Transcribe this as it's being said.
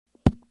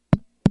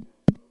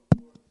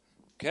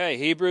Okay,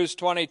 Hebrews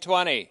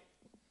 20:20.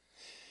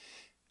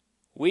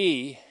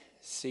 We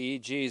see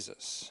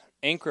Jesus.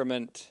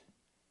 Increment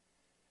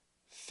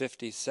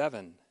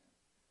 57.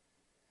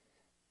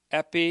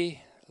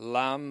 Epi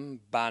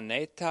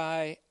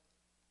lambanetai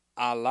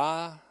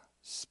ala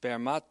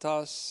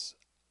spermatos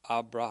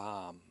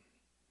Abraham.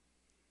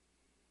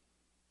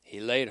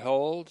 He laid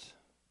hold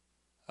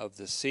of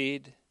the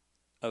seed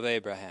of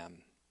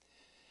Abraham.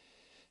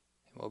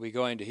 We'll be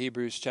going to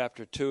Hebrews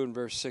chapter 2 and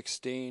verse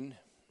 16.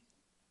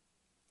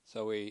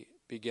 So we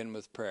begin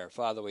with prayer.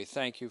 Father, we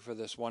thank you for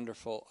this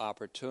wonderful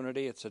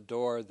opportunity. It's a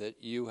door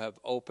that you have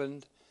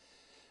opened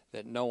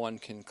that no one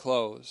can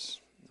close.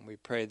 And we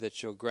pray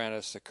that you'll grant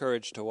us the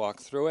courage to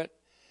walk through it,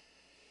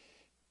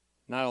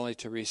 not only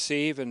to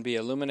receive and be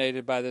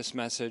illuminated by this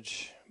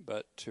message,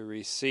 but to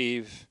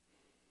receive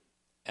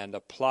and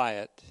apply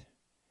it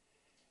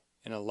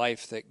in a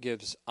life that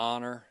gives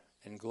honor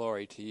and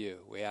glory to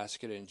you. We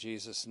ask it in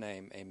Jesus'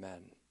 name,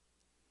 amen.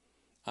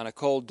 On a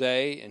cold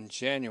day in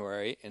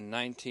January in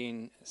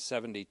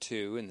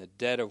 1972, in the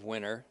dead of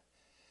winter,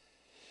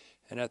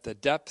 and at the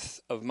depth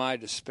of my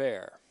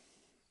despair,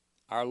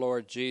 our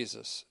Lord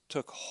Jesus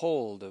took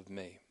hold of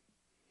me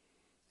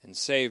and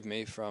saved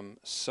me from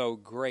so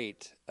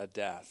great a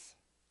death.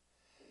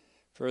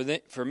 For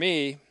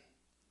me,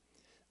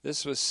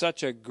 this was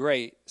such a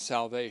great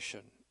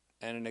salvation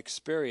and an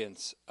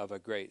experience of a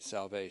great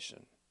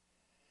salvation.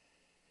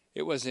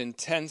 It was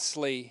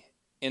intensely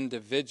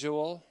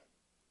individual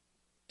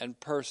and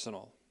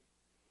personal.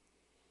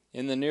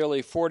 In the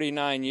nearly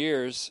 49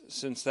 years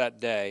since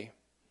that day,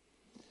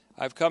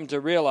 I've come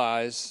to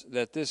realize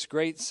that this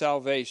great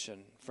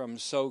salvation from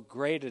so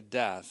great a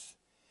death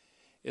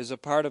is a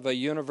part of a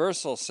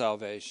universal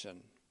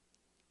salvation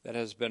that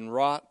has been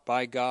wrought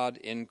by God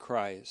in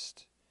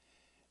Christ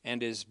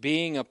and is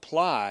being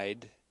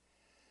applied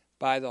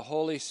by the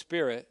Holy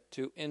Spirit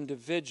to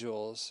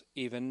individuals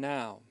even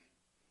now,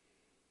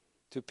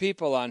 to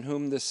people on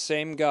whom this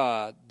same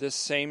God, this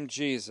same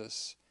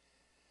Jesus,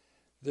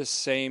 this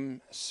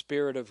same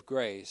Spirit of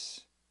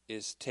grace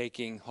is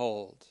taking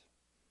hold.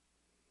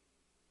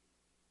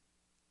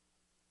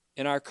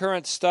 In our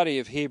current study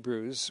of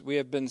Hebrews, we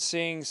have been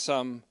seeing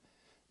some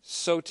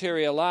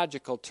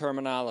soteriological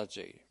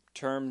terminology,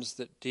 terms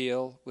that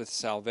deal with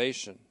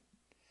salvation.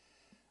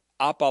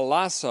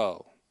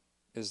 Apolasso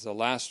is the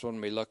last one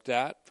we looked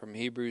at from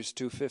Hebrews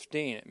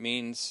 2:15. It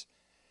means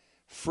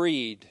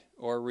freed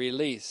or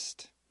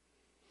released.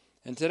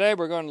 And today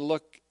we're going to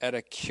look at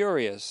a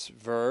curious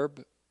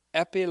verb,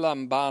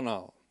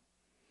 epilambano.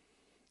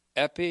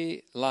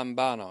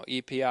 Epilambano,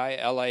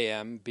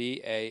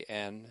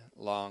 E-P-I-L-A-M-B-A-N,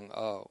 long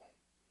O.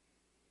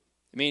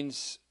 It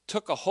means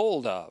took a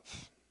hold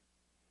of,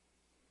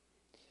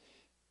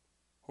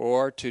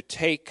 or to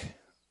take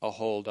a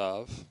hold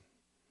of,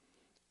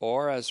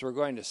 or, as we're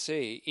going to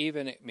see,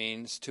 even it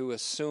means to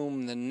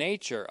assume the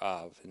nature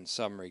of in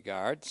some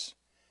regards.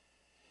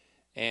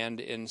 And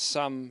in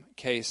some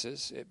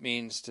cases, it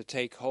means to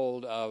take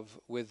hold of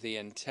with the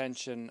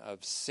intention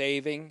of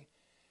saving,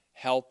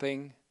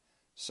 helping,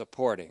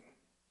 supporting.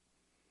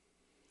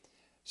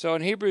 So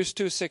in Hebrews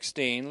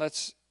 2:16,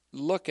 let's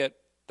look at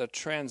the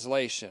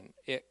translation.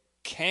 It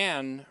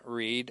can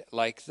read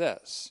like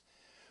this: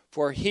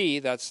 For he,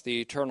 that's the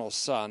eternal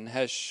Son,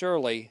 has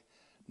surely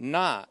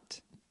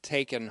not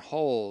taken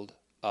hold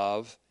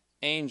of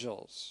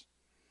angels.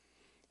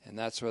 And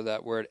that's where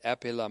that word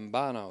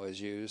epilambano is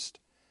used,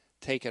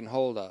 taken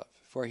hold of.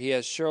 For he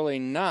has surely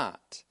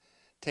not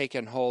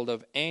taken hold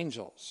of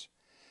angels,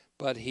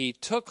 but he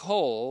took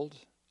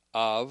hold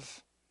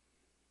of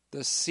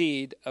the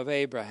seed of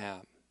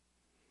Abraham.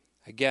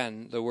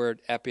 Again, the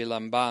word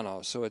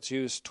epilambano, so it's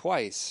used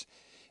twice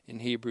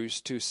in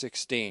Hebrews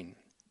 2:16.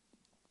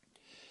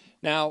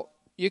 Now,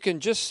 you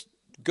can just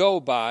go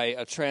by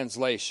a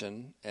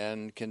translation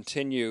and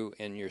continue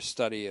in your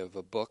study of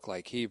a book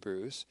like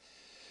Hebrews.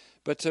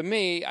 But to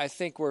me, I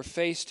think we're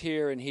faced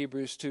here in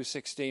Hebrews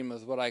 2:16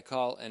 with what I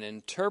call an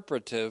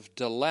interpretive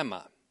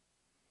dilemma.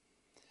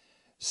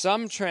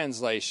 Some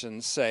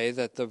translations say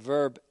that the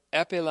verb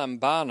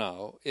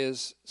epilambano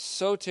is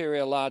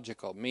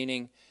soteriological,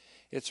 meaning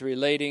it's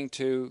relating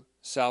to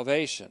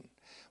salvation,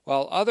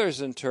 while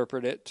others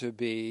interpret it to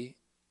be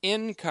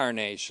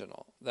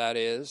incarnational, that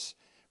is,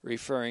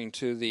 referring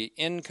to the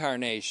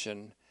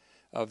incarnation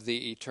of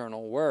the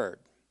eternal Word.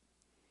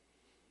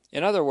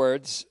 In other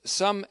words,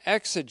 some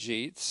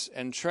exegetes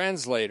and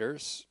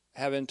translators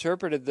have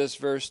interpreted this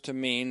verse to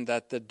mean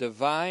that the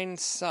divine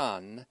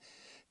Son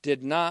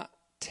did not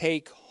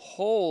take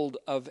hold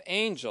of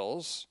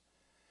angels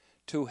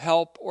to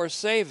help or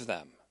save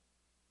them,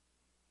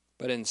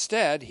 but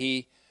instead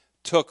he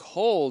took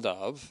hold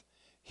of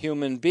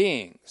human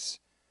beings,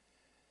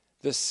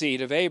 the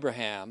seed of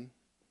Abraham,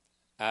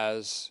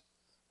 as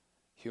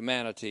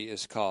humanity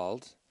is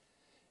called,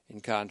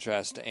 in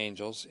contrast to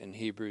angels in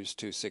Hebrews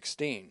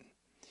 2:16.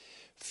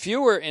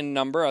 Fewer in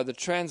number are the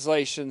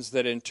translations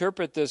that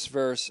interpret this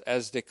verse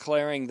as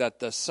declaring that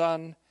the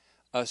Son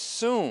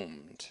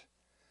assumed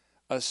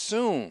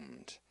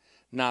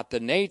not the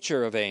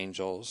nature of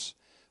angels,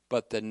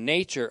 but the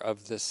nature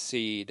of the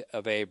seed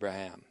of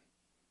Abraham.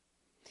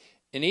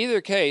 In either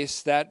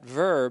case, that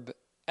verb,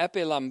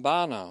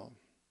 epilambano,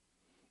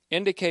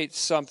 indicates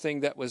something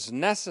that was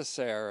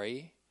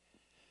necessary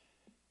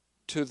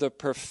to the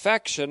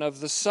perfection of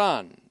the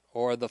Son,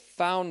 or the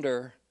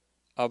founder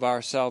of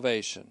our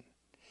salvation.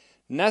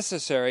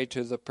 Necessary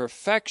to the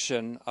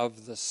perfection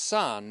of the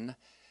Son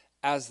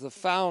as the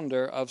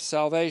founder of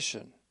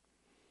salvation,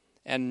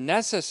 and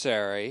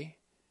necessary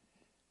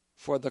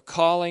for the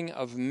calling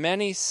of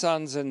many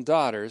sons and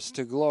daughters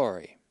to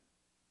glory.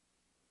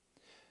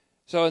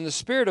 So in the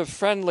spirit of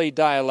friendly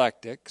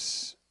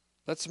dialectics,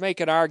 let's make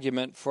an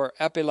argument for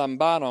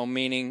epilambano,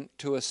 meaning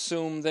to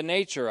assume the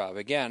nature of.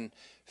 Again,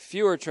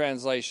 fewer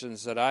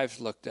translations that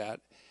I've looked at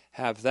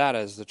have that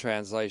as the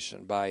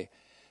translation, by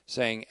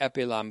saying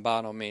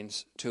epilambano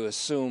means to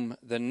assume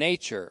the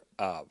nature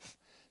of.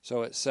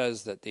 So it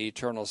says that the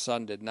eternal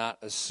Son did not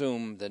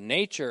assume the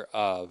nature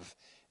of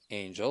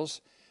angels,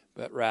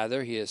 but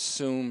rather he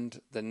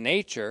assumed the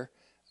nature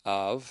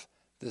of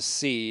the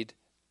seed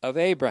of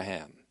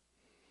Abraham.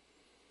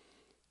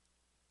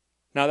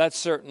 Now, that's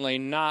certainly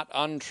not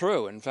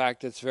untrue. In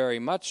fact, it's very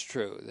much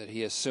true that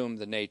he assumed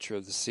the nature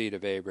of the seed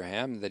of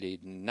Abraham, that he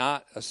did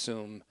not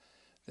assume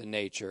the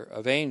nature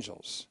of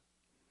angels.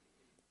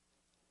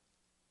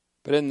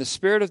 But in the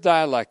spirit of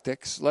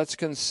dialectics, let's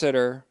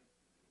consider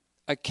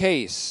a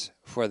case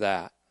for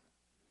that.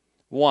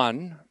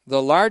 One,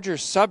 the larger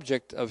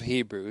subject of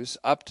Hebrews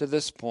up to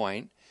this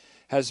point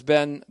has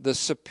been the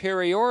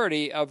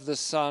superiority of the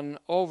Son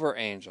over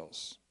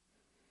angels.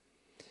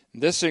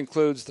 This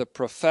includes the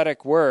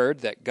prophetic word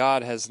that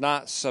God has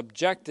not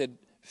subjected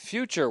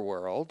future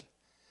world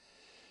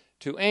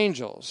to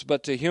angels,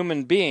 but to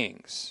human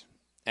beings,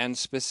 and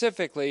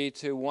specifically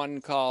to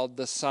one called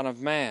the Son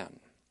of Man.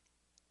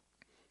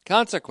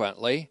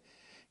 Consequently,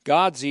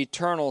 God's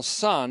eternal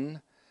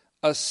Son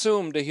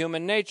assumed a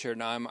human nature.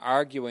 Now, I'm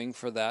arguing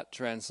for that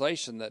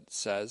translation that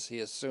says he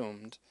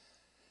assumed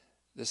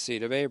the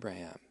seed of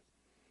Abraham.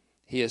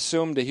 He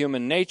assumed a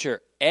human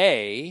nature,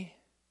 A,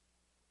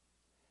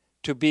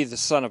 to be the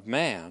Son of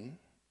Man,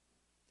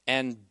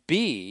 and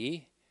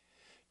B,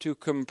 to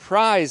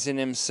comprise in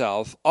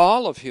himself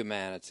all of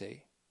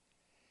humanity,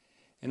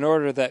 in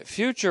order that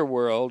future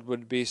world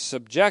would be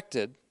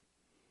subjected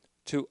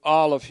to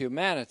all of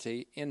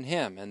humanity in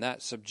him, and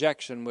that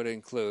subjection would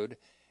include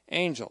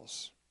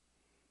angels.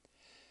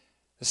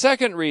 The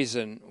second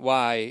reason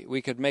why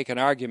we could make an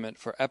argument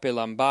for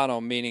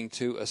epilambano, meaning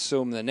to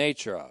assume the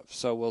nature of,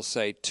 so we'll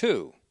say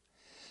two,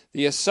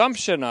 the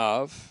assumption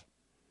of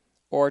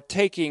or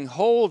taking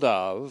hold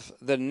of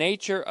the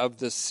nature of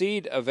the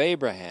seed of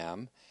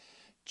Abraham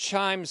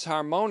chimes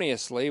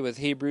harmoniously with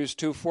Hebrews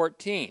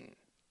 2:14.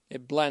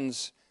 It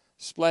blends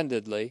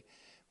splendidly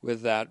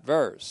with that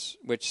verse,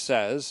 which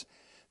says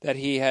that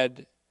he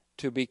had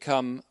to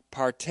become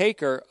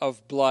partaker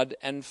of blood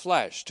and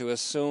flesh. To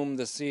assume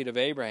the seed of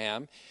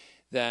Abraham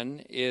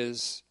then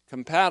is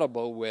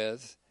compatible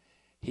with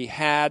he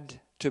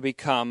had to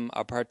become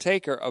a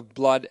partaker of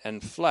blood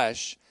and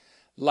flesh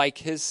like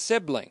his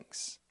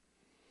siblings.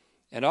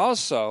 And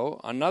also,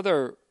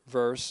 another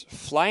verse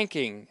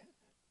flanking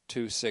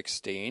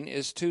 2:16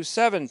 is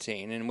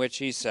 2:17, in which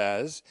he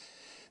says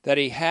that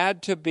he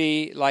had to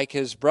be like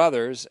his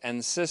brothers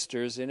and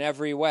sisters in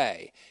every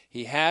way.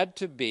 He had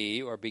to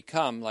be or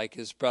become like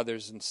his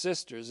brothers and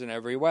sisters in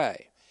every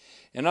way.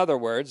 In other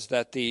words,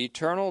 that the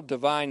eternal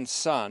divine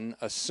Son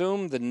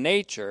assumed the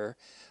nature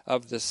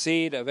of the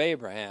seed of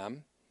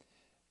Abraham,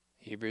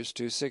 Hebrews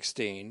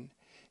 2:16,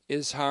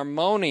 is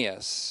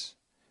harmonious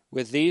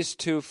with these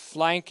two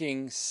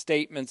flanking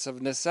statements of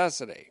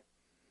necessity,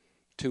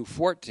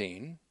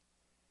 2:14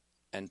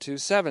 and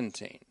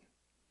 2:17.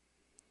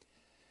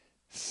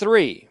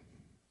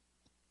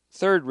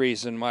 Third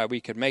reason why we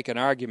could make an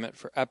argument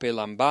for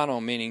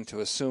epilambano, meaning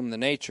to assume the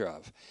nature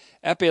of.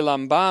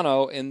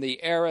 Epilambano in the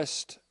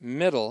aorist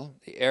middle,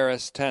 the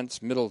aorist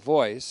tense middle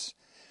voice,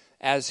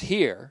 as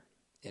here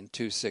in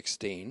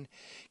 2:16,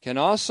 can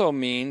also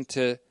mean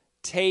to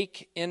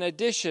take in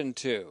addition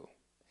to,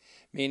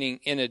 meaning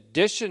in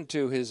addition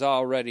to his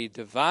already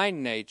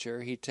divine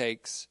nature, he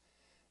takes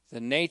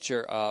the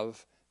nature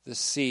of the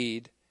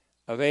seed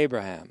of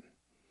Abraham.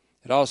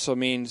 It also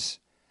means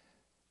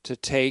to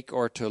take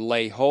or to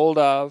lay hold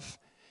of,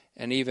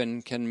 and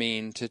even can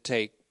mean to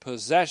take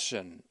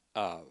possession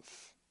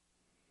of.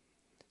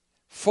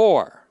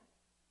 4,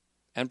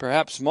 and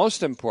perhaps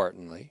most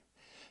importantly,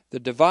 the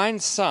divine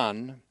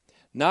Son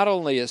not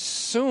only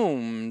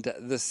assumed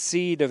the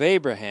seed of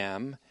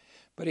Abraham,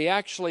 but he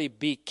actually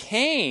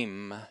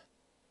became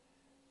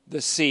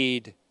the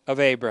seed of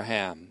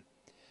Abraham.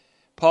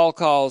 Paul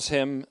calls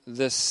him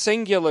the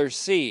singular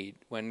seed.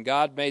 When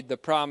God made the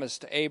promise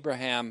to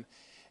Abraham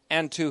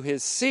and to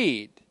his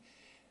seed,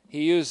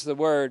 he used the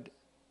word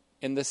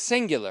in the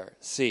singular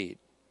seed.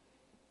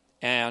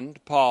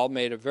 And Paul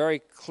made a very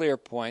clear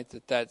point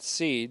that that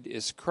seed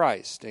is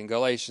Christ in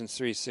Galatians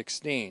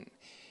 3:16,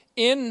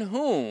 in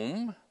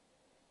whom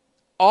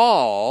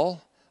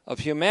all of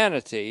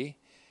humanity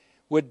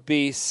would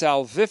be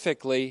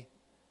salvifically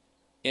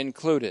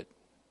included.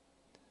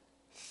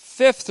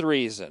 Fifth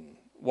reason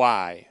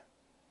why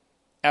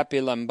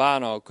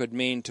epilambano could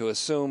mean to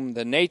assume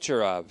the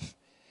nature of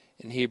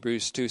in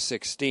Hebrews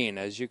 2:16.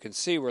 As you can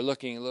see, we're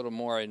looking a little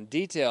more in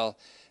detail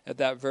at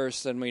that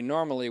verse than we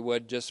normally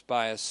would just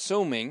by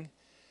assuming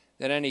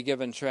that any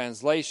given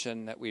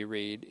translation that we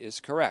read is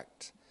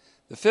correct.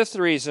 The fifth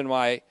reason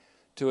why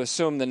to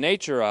assume the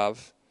nature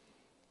of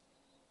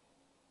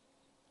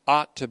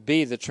ought to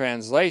be the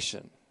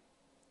translation.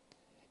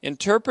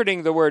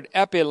 Interpreting the word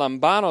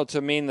epilambano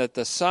to mean that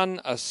the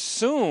Son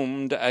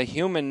assumed a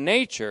human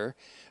nature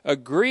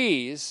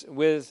agrees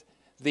with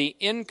the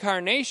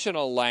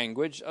incarnational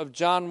language of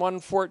John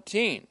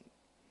 1:14.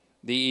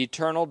 The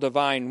eternal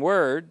divine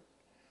Word,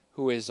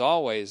 who is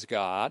always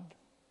God,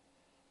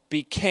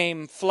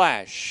 became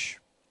flesh.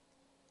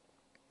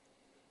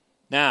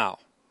 Now,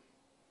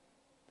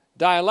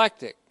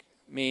 dialectic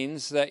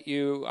means that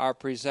you are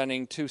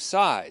presenting two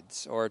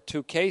sides or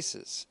two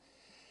cases.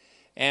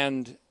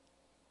 And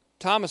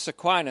Thomas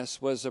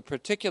Aquinas was a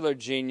particular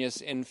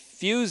genius in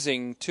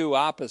fusing two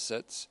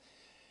opposites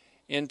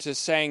into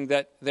saying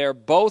that they're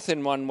both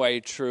in one way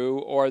true,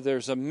 or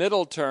there's a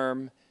middle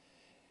term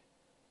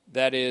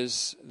that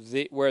is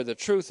where the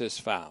truth is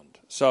found.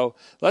 So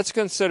let's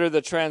consider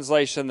the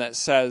translation that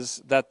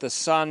says that the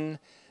Son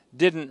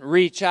didn't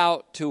reach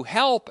out to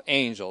help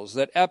angels,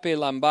 that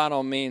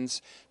epilambano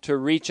means to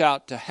reach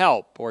out to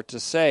help or to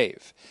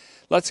save.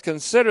 Let's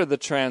consider the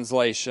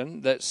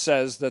translation that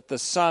says that the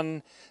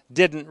Son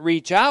didn't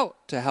reach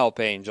out to help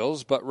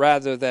angels, but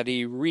rather that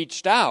he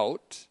reached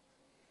out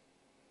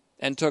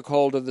and took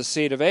hold of the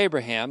seed of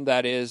Abraham,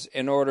 that is,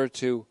 in order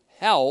to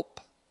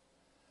help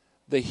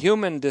the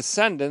human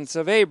descendants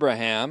of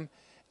Abraham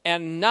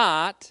and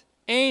not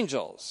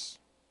angels.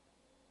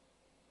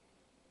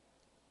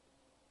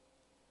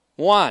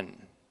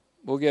 One,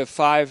 we'll give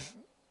 5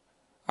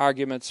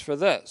 arguments for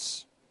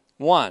this.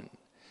 1,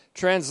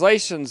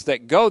 translations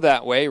that go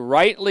that way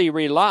rightly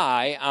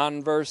rely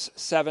on verse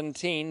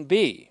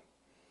 17b,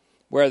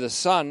 where the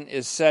Son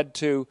is said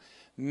to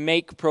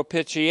make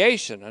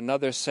propitiation,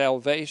 another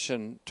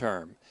salvation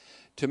term,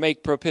 to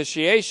make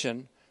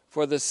propitiation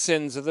for the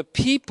sins of the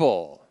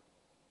people,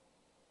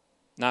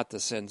 not the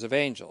sins of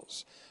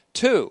angels.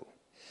 2,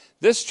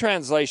 this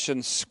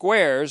translation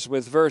squares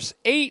with verse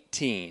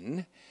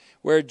 18,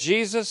 where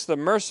Jesus, the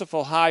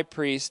merciful high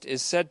priest,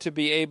 is said to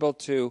be able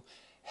to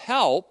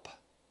help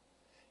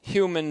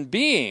human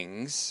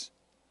beings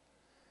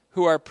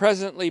who are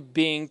presently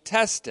being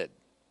tested.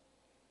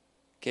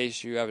 In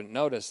case you haven't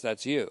noticed,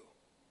 that's you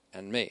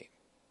and me.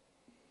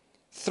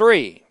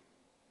 3,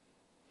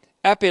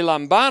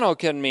 epilambano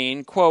can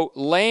mean, quote,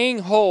 laying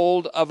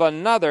hold of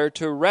another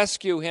to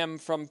rescue him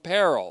from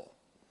peril,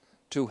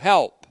 to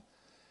help,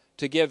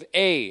 to give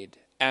aid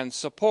and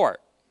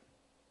support.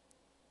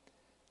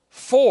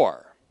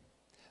 4,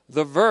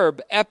 the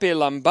verb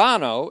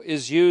epilambano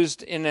is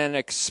used in an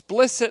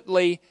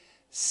explicitly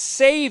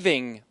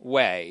saving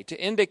way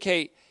to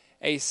indicate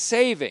a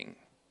saving.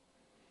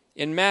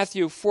 In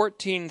Matthew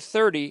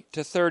 14:30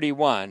 to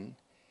 31,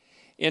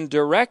 in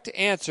direct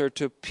answer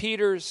to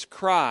Peter's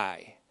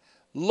cry,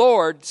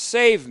 Lord,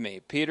 save me.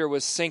 Peter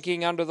was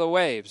sinking under the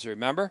waves,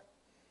 remember?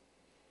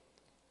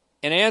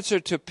 In answer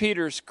to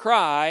Peter's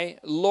cry,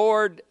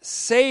 Lord,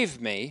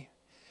 save me,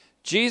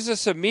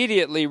 Jesus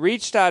immediately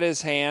reached out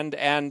his hand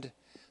and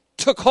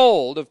took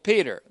hold of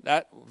Peter.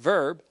 That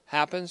verb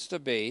happens to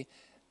be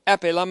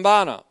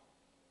epilambano,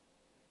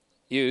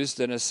 used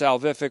in a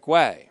salvific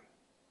way.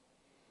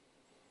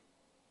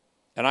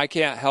 And I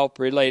can't help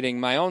relating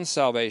my own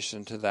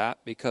salvation to that,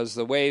 because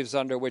the waves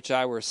under which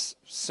I was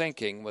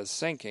sinking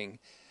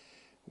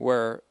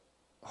were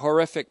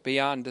horrific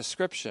beyond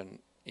description,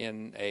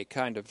 in a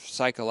kind of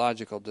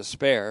psychological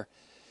despair.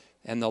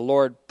 And the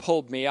Lord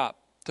pulled me up,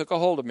 took a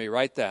hold of me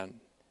right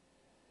then,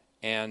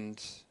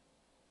 and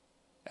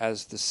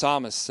as the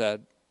psalmist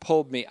said,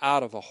 pulled me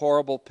out of a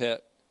horrible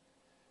pit,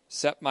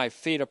 set my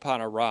feet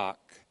upon a rock,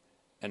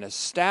 and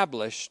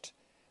established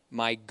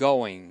my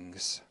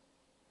goings.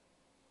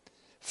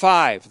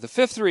 5, the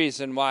fifth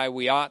reason why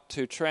we ought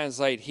to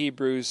translate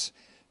Hebrews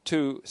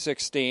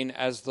 2:16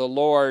 as the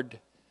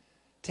Lord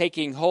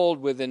taking hold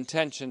with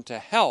intention to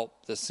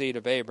help the seed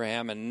of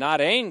Abraham and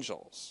not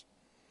angels.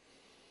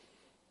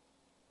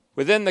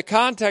 Within the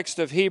context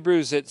of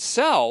Hebrews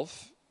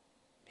itself,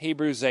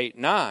 Hebrews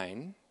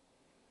 8:9,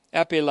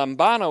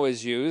 epilambano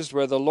is used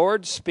where the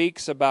Lord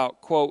speaks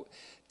about, quote,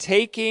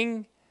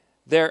 taking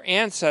their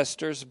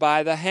ancestors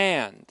by the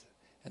hand.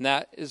 And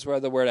that is where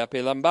the word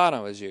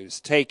epilambano is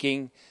used,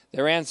 taking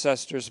their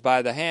ancestors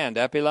by the hand,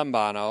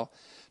 epilambano,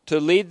 to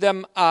lead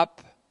them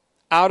up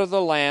out of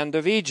the land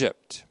of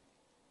Egypt.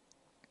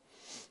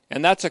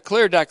 And that's a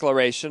clear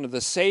declaration of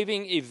the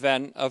saving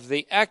event of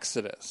the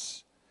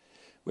Exodus,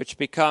 which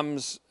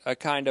becomes a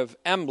kind of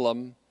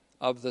emblem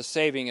of the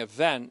saving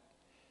event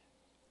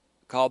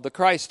called the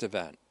Christ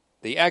event.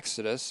 The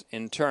Exodus,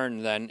 in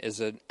turn, then, is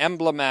an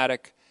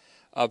emblematic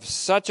of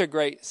such a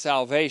great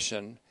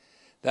salvation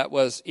that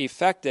was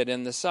effected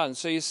in the Son.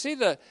 So you see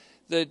the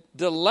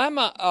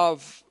dilemma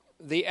of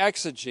the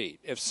exegete.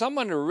 If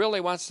someone who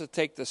really wants to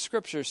take the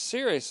Scripture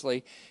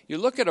seriously, you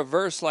look at a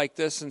verse like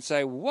this and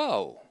say,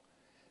 whoa,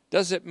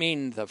 does it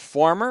mean the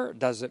former?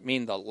 Does it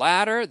mean the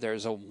latter?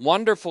 There's a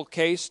wonderful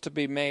case to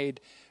be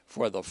made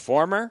for the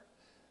former,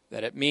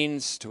 that it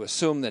means to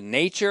assume the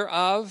nature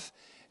of,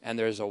 and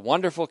there's a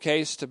wonderful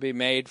case to be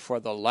made for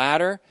the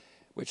latter,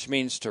 which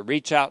means to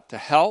reach out to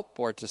help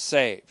or to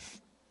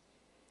save.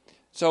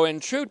 So in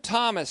true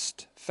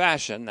Thomist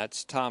fashion,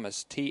 that's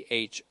Thomas,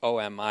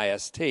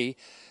 Thomist,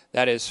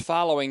 that is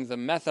following the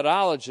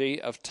methodology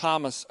of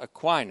Thomas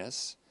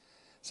Aquinas,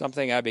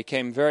 something I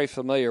became very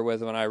familiar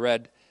with when I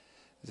read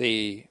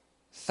the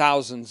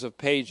thousands of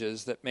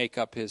pages that make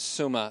up his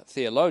Summa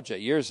Theologia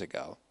years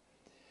ago.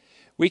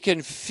 We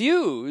can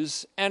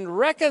fuse and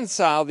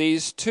reconcile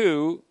these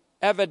two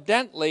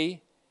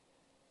evidently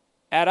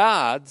at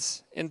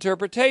odds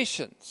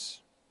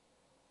interpretations.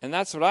 And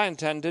that's what I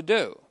intend to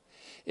do.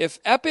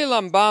 If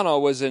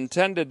epilambano was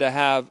intended to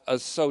have a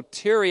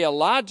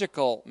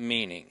soteriological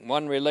meaning,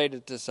 one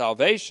related to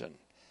salvation,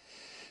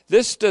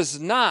 this does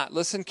not,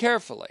 listen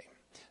carefully,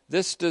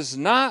 this does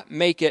not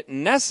make it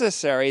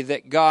necessary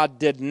that God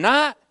did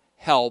not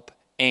help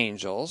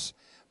angels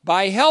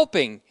by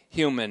helping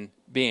human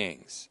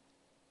beings.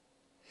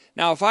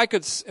 Now,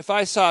 if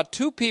I saw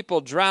two people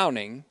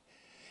drowning,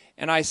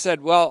 and I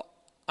said, well,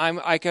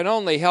 I can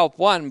only help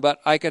one, but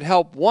I could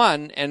help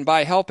one, and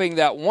by helping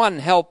that one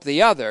help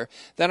the other,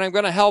 then I'm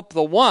going to help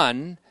the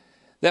one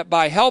that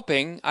by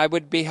helping, I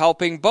would be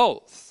helping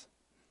both.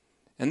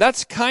 And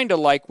that's kind of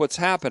like what's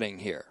happening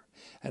here.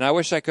 And I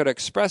wish I could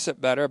express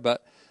it better,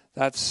 but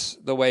that's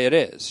the way it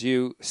is.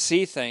 You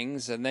see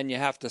things, and then you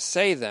have to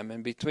say them,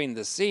 and between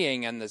the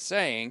seeing and the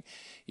saying,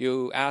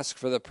 you ask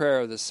for the prayer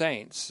of the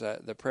saints,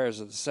 the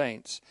prayers of the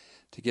saints,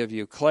 to give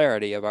you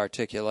clarity of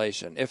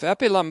articulation. If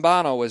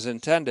epilambano was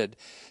intended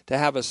to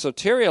have a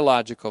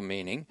soteriological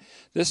meaning,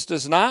 this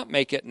does not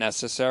make it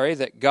necessary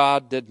that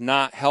God did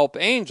not help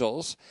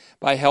angels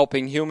by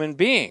helping human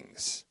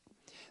beings.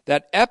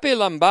 That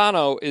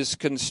epilambano is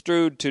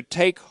construed to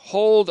take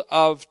hold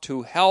of,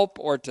 to help,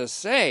 or to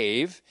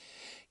save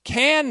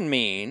can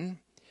mean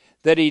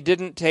that he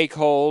didn't take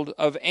hold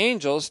of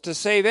angels to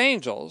save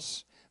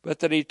angels, but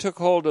that he took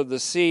hold of the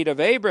seed of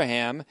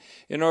Abraham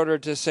in order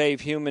to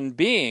save human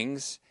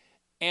beings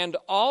and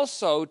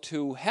also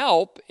to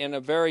help, in a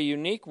very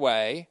unique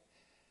way,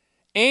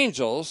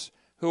 angels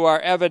who are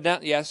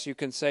evident. Yes, you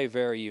can say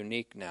very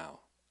unique now.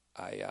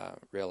 I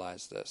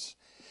realize this.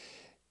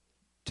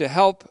 To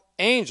help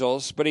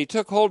angels, but he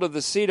took hold of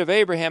the seed of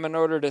Abraham in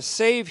order to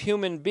save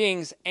human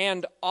beings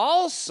and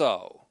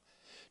also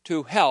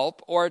to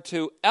help or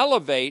to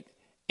elevate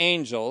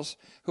angels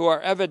who are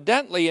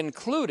evidently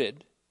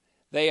included.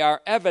 They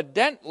are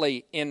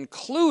evidently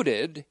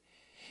included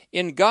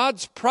in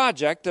God's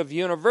project of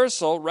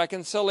universal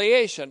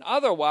reconciliation.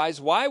 Otherwise,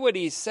 why would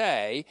he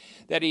say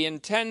that he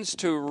intends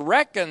to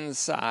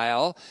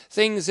reconcile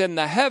things in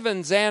the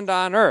heavens and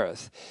on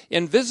earth,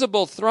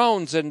 invisible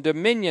thrones and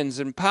dominions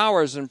and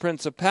powers and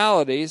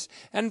principalities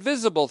and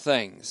visible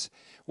things?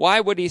 Why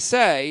would he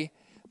say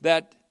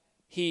that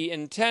he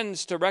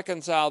intends to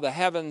reconcile the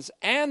heavens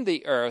and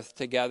the earth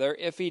together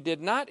if he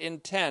did not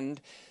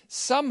intend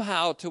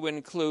somehow to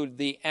include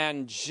the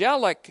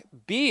angelic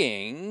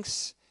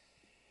beings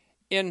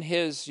in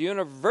his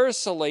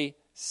universally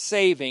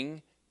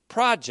saving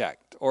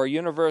project or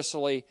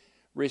universally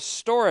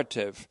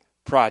restorative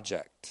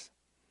project?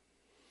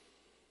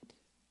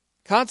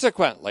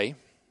 Consequently,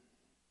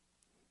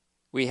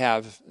 we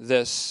have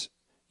this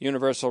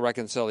universal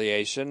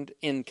reconciliation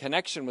in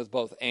connection with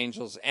both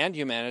angels and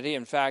humanity,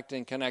 in fact,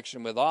 in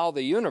connection with all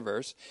the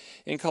universe,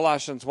 in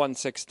Colossians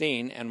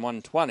 1:16 and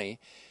 1:20,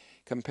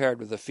 compared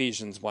with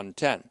Ephesians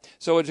 1:10.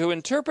 So to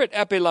interpret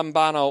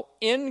epilambano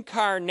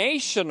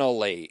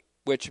incarnationally,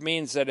 which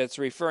means that it's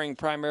referring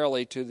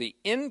primarily to the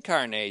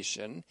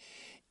incarnation,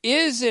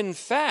 is in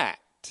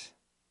fact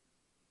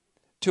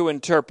to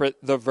interpret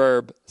the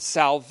verb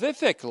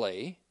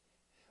salvifically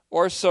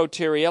or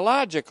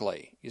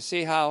soteriologically. You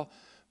see how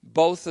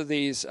both of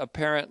these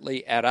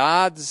apparently at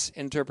odds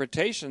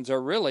interpretations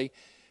are really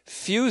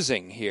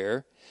fusing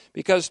here,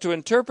 because to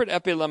interpret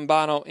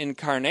epilambano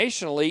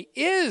incarnationally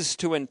is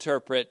to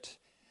interpret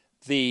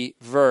the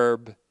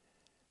verb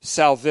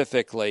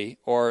salvifically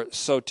or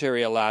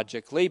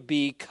soteriologically,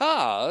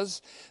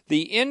 because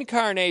the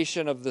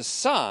incarnation of the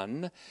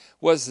Son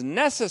was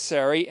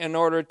necessary in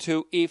order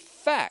to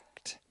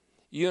effect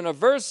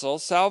universal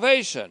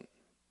salvation.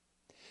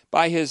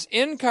 By his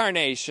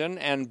incarnation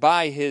and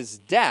by his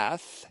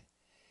death,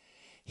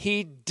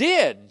 he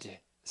did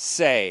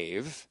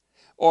save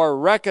or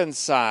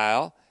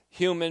reconcile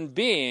human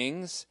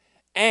beings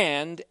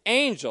and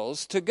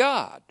angels to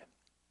God.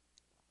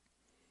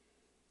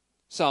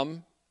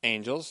 Some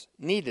angels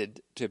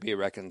needed to be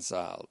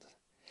reconciled.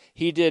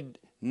 He did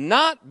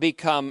not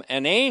become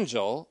an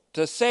angel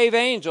to save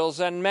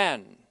angels and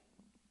men.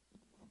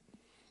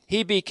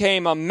 He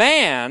became a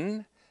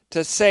man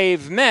to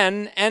save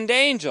men and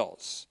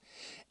angels,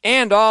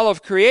 and all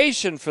of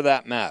creation for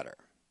that matter.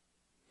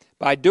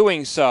 By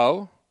doing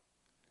so,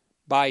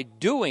 by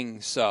doing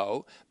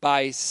so,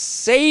 by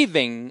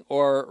saving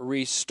or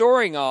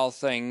restoring all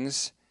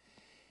things,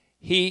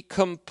 he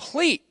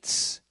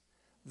completes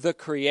the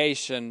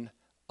creation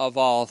of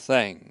all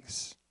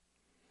things.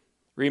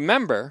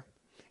 Remember,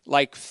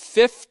 like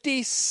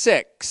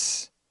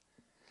 56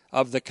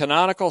 of the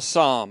canonical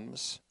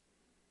Psalms,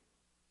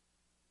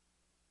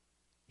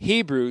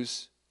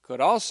 Hebrews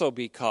could also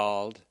be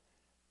called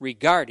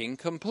regarding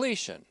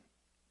completion.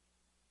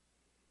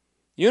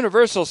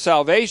 Universal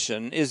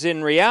salvation is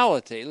in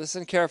reality,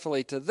 listen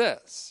carefully to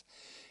this,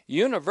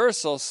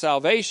 universal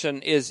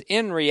salvation is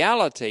in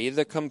reality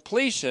the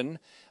completion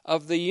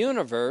of the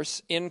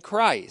universe in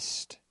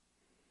Christ.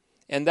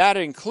 And that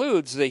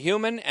includes the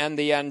human and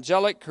the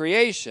angelic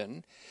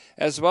creation,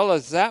 as well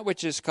as that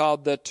which is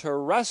called the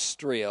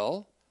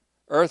terrestrial,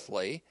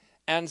 earthly,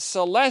 and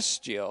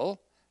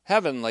celestial,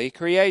 heavenly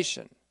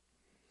creation.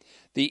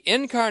 The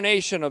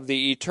incarnation of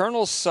the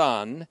eternal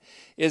Son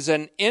is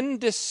an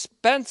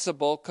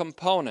indispensable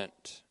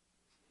component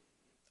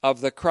of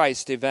the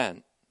Christ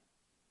event,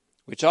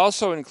 which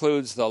also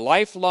includes the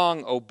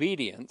lifelong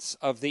obedience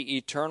of the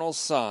eternal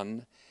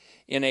Son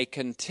in a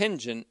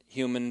contingent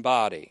human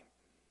body,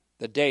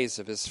 the days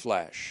of his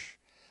flesh.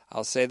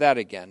 I'll say that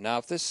again. Now,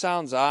 if this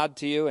sounds odd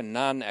to you and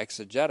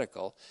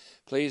non-exegetical,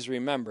 please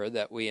remember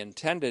that we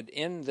intended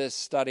in this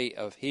study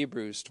of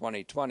Hebrews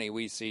 20:20,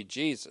 we see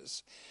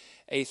Jesus,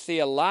 a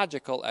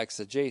theological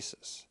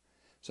exegesis.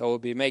 So we'll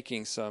be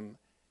making some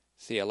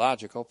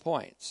theological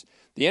points.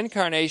 The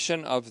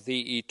incarnation of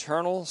the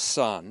eternal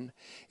Son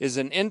is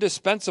an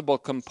indispensable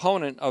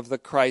component of the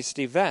Christ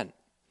event,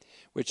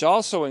 which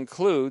also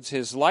includes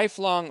his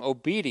lifelong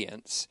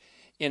obedience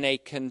in a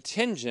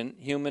contingent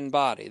human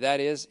body, that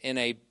is, in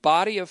a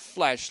body of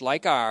flesh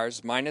like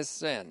ours, minus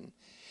sin,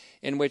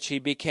 in which he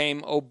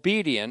became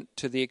obedient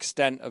to the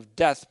extent of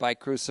death by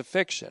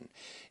crucifixion.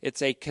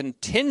 It's a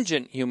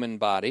contingent human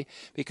body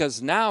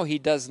because now he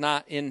does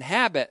not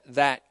inhabit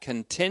that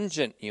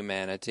contingent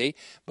humanity,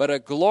 but a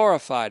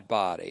glorified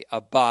body,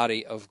 a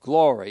body of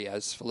glory,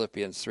 as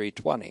Philippians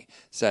 3:20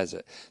 says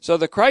it. So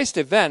the Christ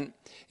event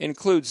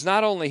includes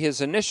not only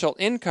his initial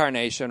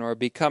incarnation or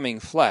becoming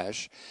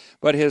flesh,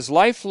 but his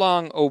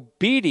lifelong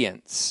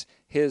obedience,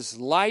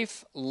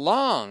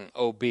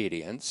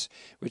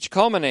 which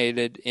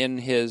culminated in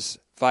his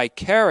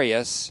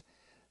vicarious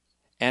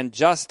and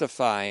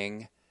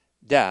justifying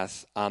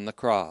death on the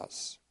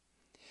cross.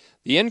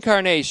 The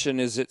incarnation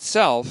is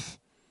itself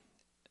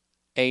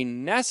a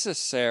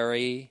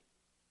necessary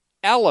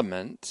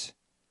element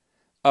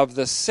of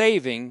the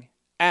saving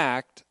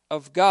act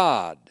of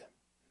God.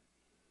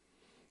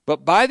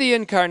 But by the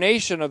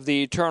incarnation of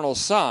the eternal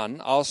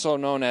Son, also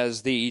known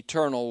as the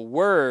eternal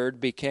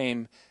Word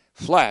became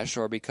flesh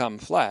or become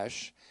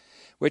flesh,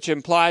 which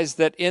implies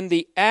that in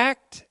the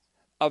act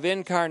of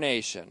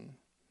incarnation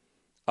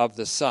of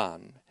the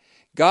Son,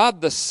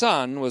 God the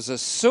Son was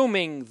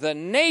assuming the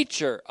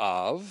nature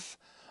of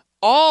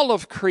all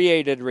of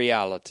created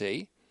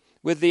reality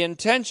with the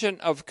intention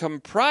of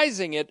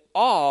comprising it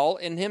all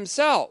in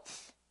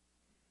himself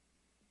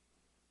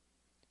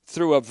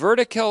through a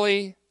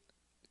vertically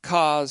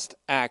caused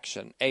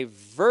action,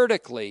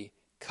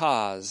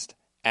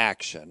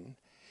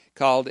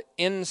 called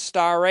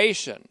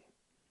instauration,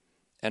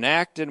 an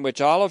act in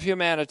which all of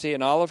humanity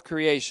and all of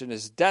creation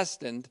is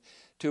destined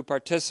to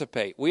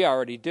participate. We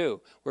already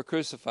do. We're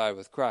crucified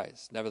with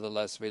Christ.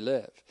 Nevertheless, we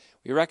live.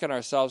 We reckon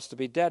ourselves to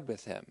be dead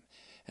with him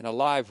and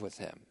alive with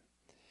him.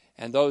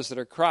 And those that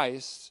are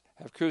Christ's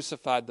have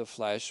crucified the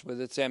flesh with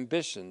its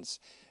ambitions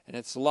and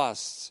its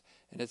lusts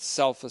and its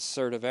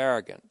self-assertive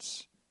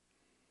arrogance.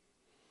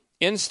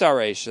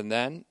 Instauration,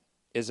 then,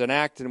 is an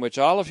act in which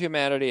all of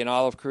humanity and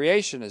all of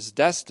creation is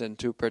destined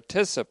to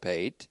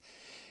participate.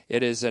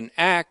 It is an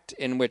act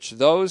in which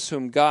those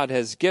whom God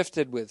has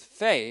gifted with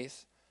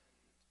faith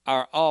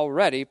are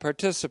already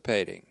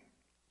participating.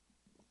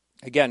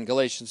 Again,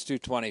 Galatians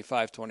 2:20,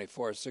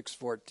 5:24,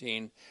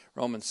 6:14,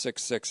 Romans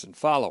 6:6, and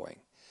following.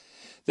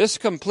 This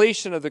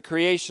completion of the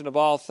creation of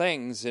all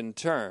things, in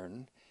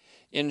turn,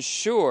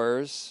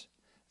 ensures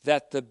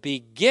that the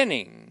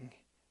beginning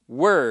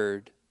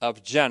word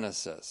of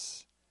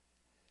Genesis,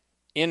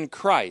 in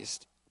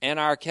Christ,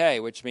 NRK,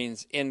 which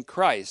means in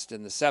Christ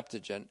in the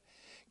Septuagint,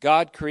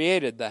 God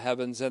created the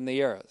heavens and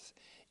the earth.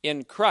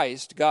 In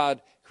Christ,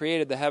 God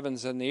created the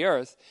heavens and the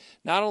earth,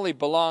 not only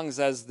belongs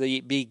as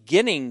the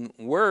beginning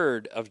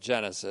word of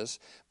Genesis,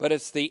 but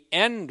it's the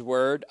end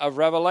word of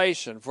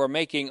Revelation. For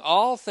making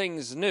all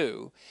things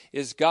new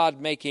is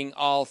God making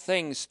all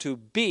things to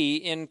be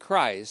in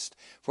Christ.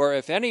 For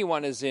if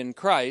anyone is in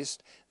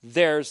Christ,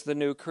 there's the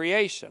new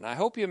creation. I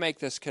hope you make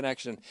this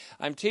connection.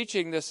 I'm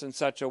teaching this in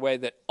such a way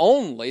that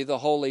only the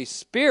Holy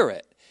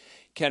Spirit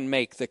can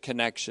make the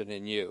connection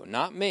in you,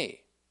 not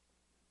me.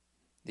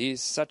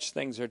 Such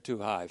things are too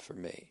high for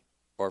me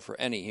or for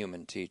any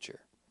human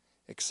teacher,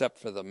 except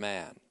for the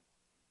man,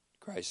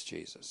 Christ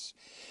Jesus.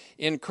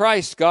 In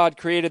Christ, God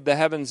created the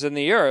heavens and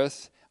the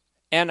earth,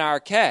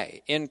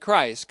 NRK, in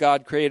Christ,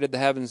 God created the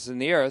heavens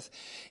and the earth,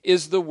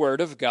 is the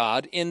Word of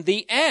God in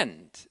the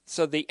end.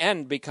 So the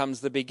end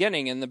becomes the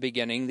beginning, and the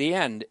beginning the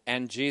end.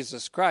 And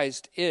Jesus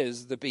Christ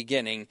is the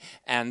beginning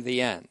and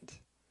the end.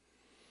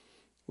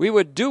 We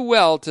would do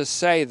well to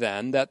say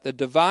then that the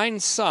divine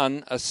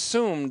Son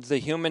assumed the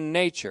human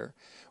nature,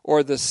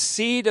 or the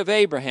seed of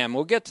Abraham.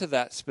 We'll get to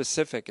that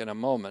specific in a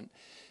moment.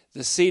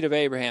 The seed of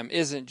Abraham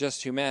isn't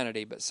just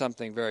humanity, but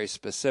something very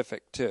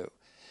specific too.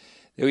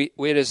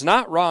 It is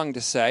not wrong to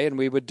say, and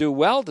we would do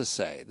well to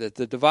say, that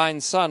the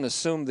divine Son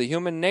assumed the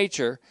human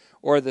nature,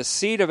 or the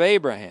seed of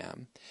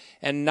Abraham,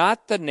 and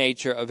not the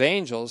nature of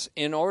angels,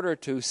 in order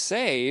to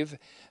save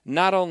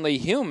not only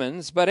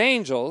humans, but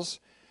angels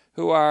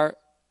who are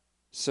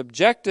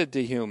subjected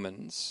to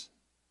humans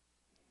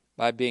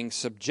by being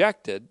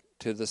subjected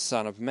to the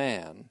Son of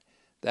Man,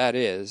 that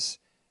is,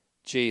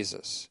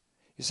 Jesus.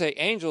 You say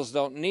angels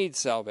don't need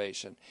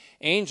salvation.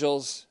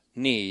 Angels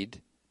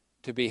need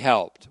to be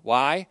helped.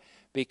 Why?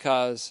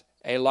 Because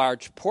a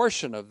large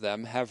portion of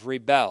them have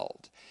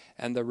rebelled,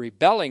 and the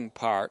rebelling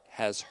part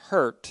has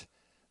hurt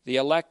the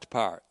elect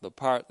part, the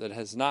part that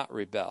has not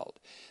rebelled.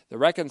 The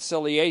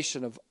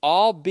reconciliation of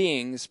all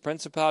beings,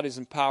 principalities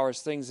and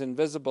powers, things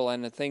invisible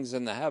and the things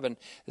in the heaven,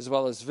 as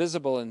well as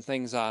visible and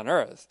things on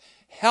earth,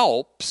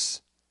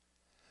 helps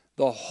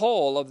the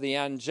whole of the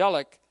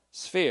angelic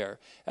sphere,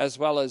 as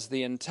well as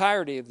the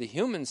entirety of the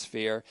human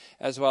sphere,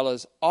 as well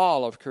as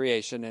all of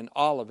creation in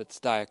all of its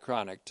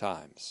diachronic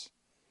times.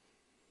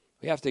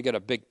 We have to get a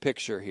big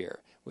picture here.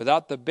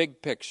 Without the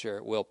big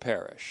picture, we'll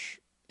perish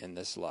in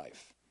this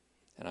life.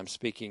 And I'm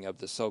speaking of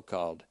the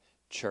so-called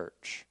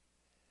church.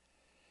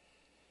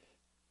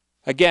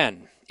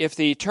 Again, if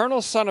the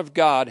eternal Son of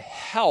God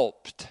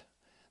helped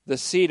the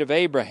seed of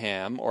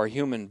Abraham, or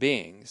human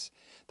beings,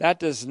 that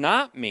does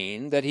not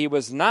mean that he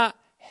was not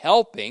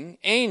helping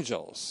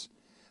angels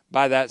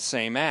by that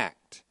same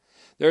act.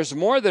 There's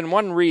more than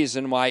one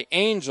reason why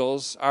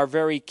angels are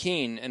very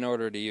keen, in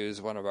order to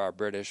use one of our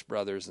British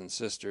brothers and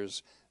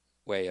sisters'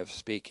 way of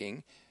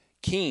speaking,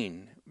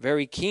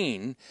 very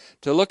keen,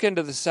 to look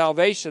into the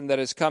salvation that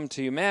has come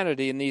to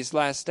humanity in these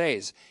last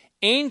days.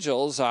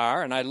 Angels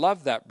are, and I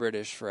love that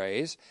British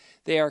phrase,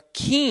 they are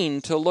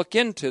keen to look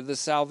into the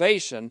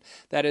salvation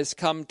that has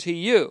come to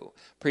you,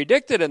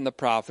 predicted in the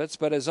prophets,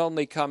 but has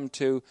only come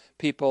to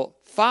people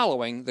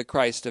following the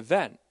Christ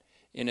event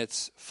in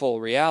its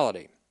full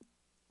reality.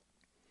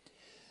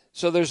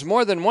 So there's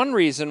more than one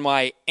reason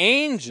why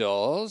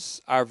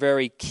angels are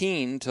very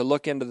keen to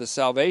look into the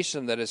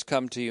salvation that has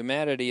come to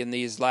humanity in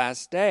these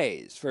last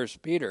days.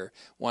 1 Peter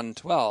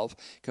 1:12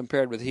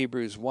 compared with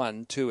Hebrews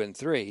 1:2 and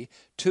 3,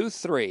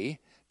 2:3,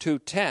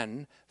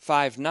 2:10,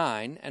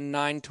 5:9, and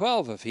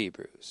 9:12 of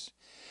Hebrews.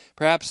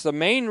 Perhaps the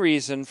main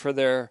reason for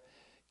their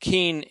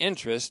keen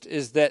interest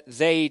is that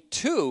they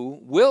too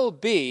will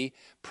be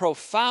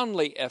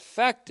profoundly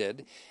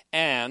affected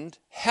and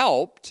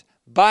helped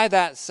by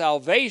that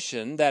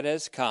salvation that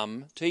has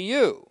come to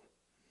you.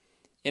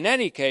 In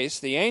any case,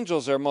 the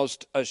angels are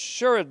most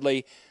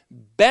assuredly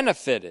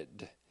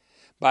benefited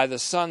by the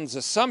Son's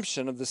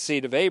assumption of the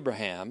seed of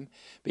Abraham,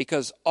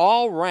 because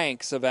all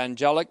ranks of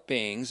angelic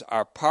beings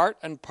are part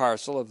and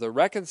parcel of the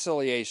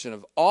reconciliation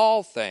of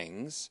all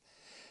things,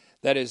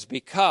 that is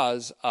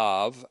because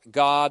of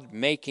God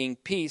making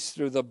peace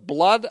through the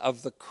blood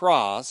of the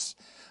cross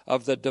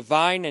of the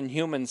divine and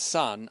human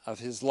Son of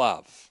his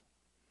love.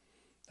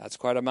 That's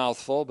quite a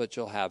mouthful, but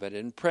you'll have it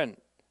in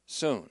print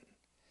soon.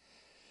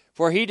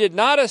 For he did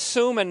not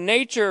assume a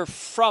nature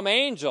from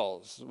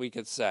angels, we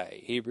could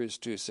say, Hebrews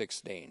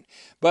 2:16.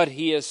 But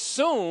he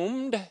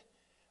assumed,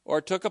 or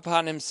took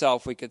upon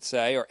himself, we could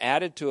say, or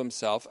added to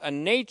himself, a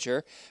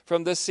nature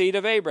from the seed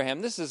of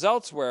Abraham. This is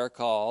elsewhere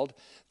called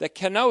the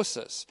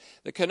kenosis.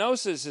 The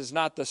kenosis is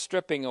not the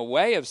stripping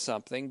away of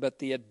something, but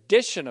the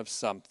addition of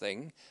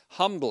something,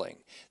 humbling,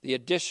 the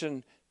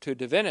addition to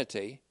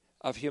divinity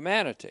of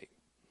humanity.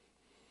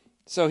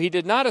 So he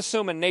did not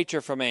assume a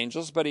nature from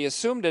angels, but he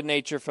assumed a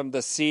nature from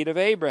the seed of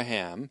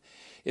Abraham,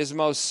 is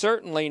most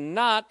certainly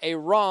not a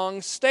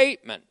wrong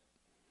statement.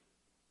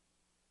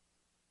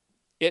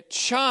 It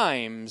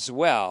chimes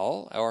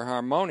well, or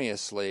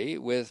harmoniously,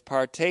 with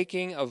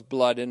partaking of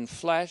blood and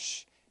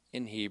flesh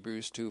in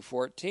Hebrews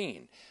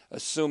 2:14.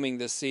 Assuming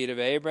the seed of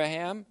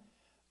Abraham,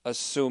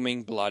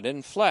 assuming blood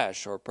and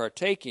flesh, or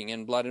partaking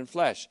in blood and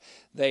flesh.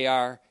 They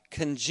are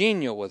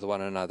congenial with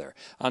one another.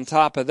 On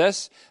top of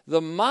this,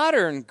 the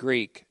modern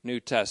Greek New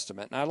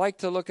Testament, and I like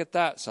to look at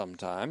that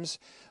sometimes,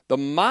 the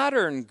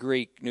modern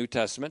Greek New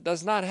Testament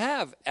does not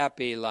have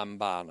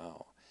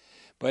epilambano,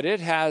 but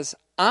it has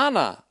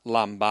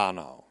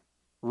analambano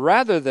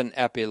rather than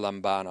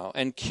epilambano.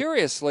 And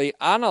curiously,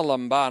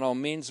 analambano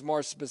means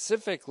more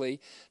specifically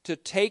to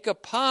take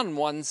upon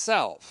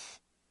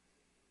oneself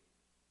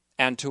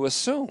and to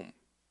assume.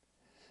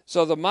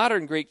 So the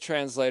modern Greek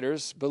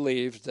translators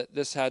believed that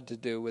this had to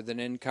do with an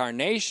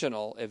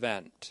incarnational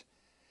event.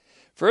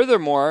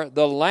 Furthermore,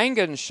 the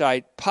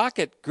Langenscheidt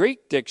Pocket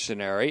Greek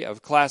Dictionary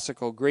of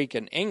Classical Greek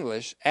and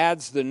English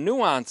adds the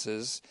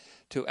nuances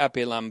to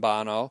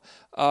epilambano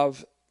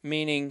of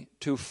meaning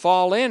to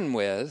fall in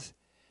with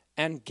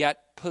and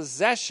get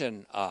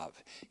possession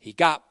of. He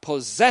got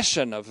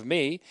possession of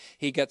me.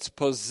 He gets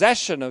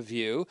possession of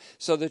you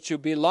so that you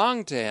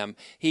belong to him.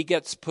 He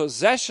gets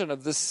possession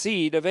of the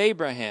seed of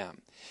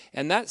Abraham.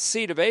 And that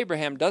seed of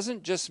Abraham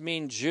doesn't just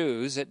mean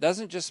Jews. It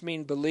doesn't just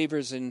mean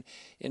believers in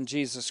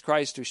Jesus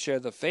Christ who share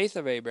the faith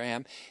of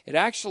Abraham. It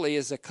actually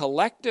is a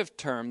collective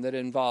term that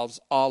involves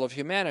all of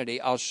humanity.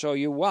 I'll show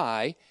you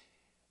why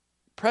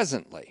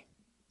presently.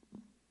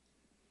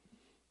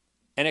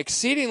 An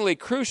exceedingly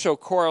crucial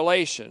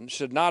correlation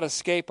should not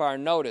escape our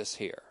notice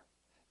here,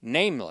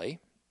 namely,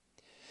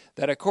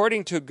 that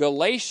according to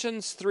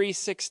Galatians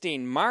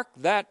 3:16, mark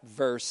that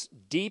verse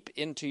deep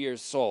into your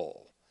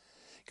soul.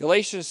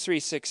 Galatians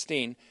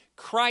 3:16,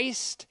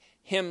 Christ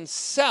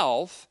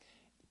himself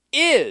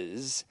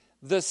is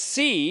the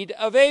seed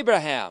of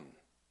Abraham.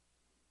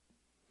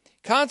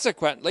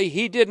 Consequently,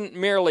 he didn't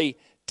merely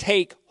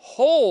take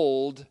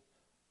hold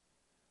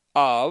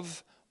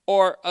of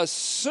or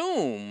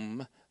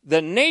assume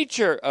the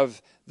nature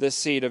of the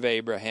seed of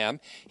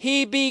Abraham.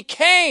 He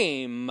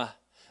became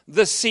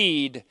the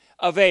seed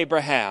of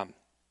Abraham.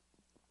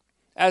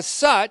 As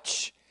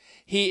such,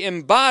 he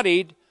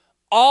embodied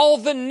all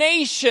the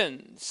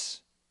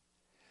nations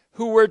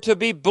who were to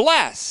be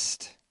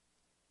blessed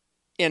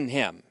in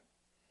him.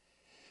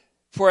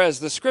 For as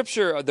the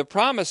scripture, the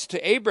promise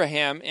to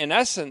Abraham in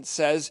essence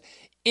says,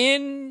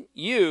 in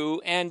you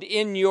and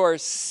in your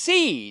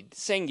seed,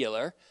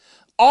 singular,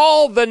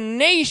 all the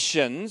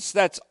nations,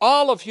 that's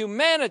all of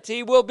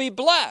humanity, will be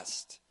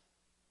blessed.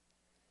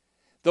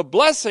 The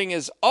blessing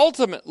is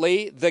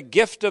ultimately the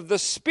gift of the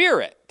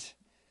Spirit,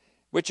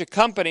 which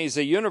accompanies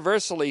a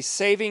universally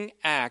saving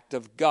act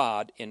of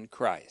God in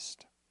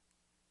Christ.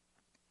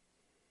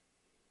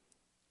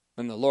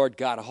 When the Lord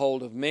got a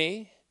hold of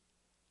me,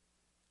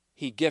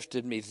 he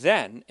gifted me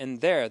then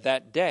and there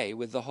that day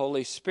with the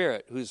Holy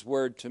Spirit, whose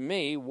word to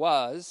me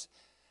was,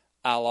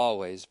 I'll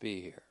always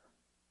be here.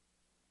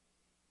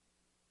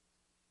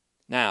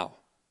 Now,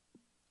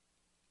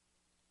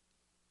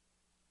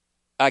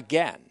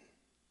 again,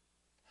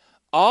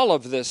 all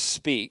of this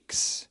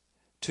speaks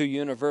to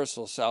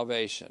universal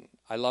salvation.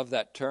 I love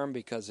that term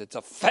because it's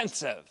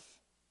offensive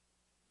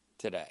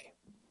today.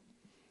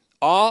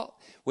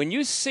 When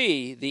you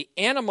see the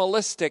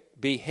animalistic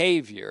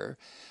behavior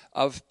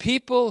of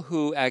people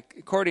who,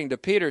 according to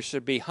Peter,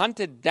 should be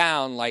hunted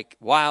down like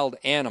wild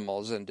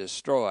animals and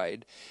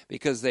destroyed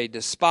because they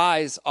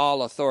despise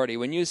all authority.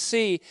 When you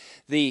see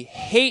the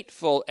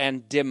hateful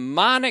and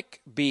demonic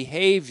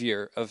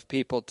behavior of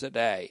people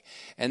today,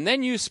 and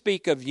then you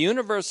speak of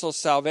universal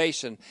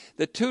salvation,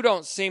 the two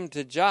don't seem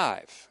to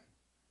jive.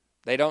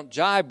 They don't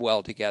jibe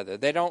well together.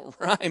 They don't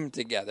rhyme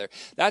together.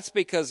 That's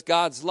because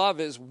God's love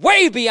is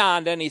way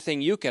beyond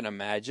anything you can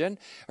imagine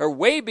or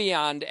way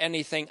beyond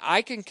anything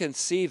I can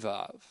conceive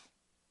of.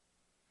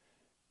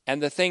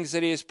 And the things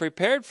that he has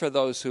prepared for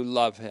those who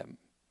love him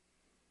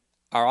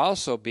are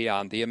also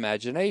beyond the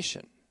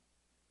imagination.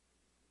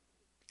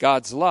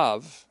 God's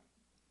love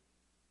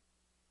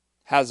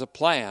has a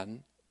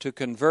plan to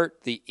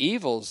convert the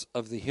evils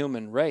of the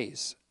human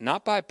race,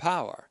 not by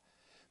power,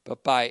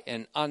 but by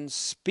an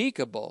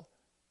unspeakable,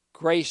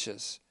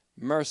 gracious,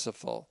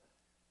 merciful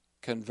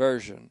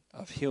conversion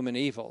of human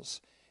evils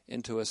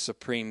into a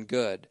supreme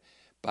good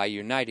by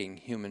uniting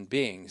human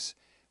beings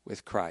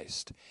with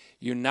Christ.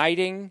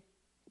 Uniting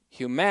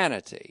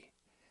humanity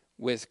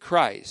with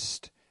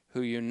Christ,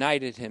 who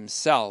united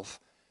himself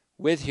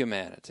with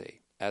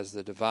humanity as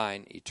the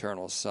divine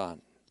eternal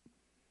Son,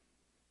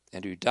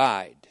 and who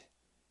died,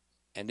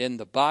 and in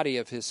the body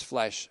of his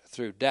flesh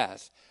through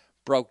death,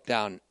 broke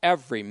down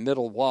every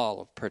middle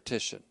wall of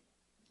partition.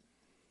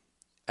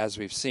 As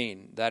we've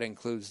seen, that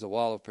includes the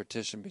wall of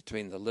partition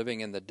between the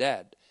living and the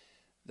dead,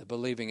 the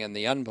believing and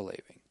the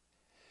unbelieving.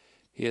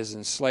 He is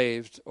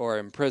enslaved, or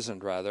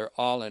imprisoned rather,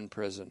 all in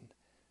prison,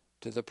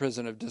 to the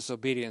prison of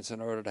disobedience in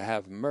order to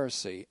have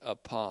mercy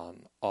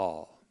upon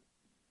all.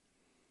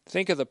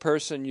 Think of the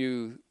person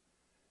you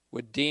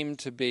would deem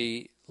to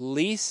be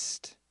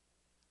least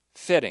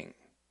fitting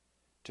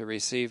to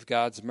receive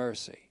God's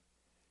mercy,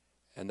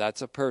 and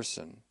that's a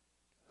person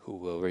who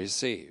will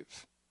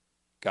receive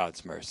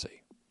God's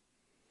mercy.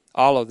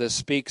 All of this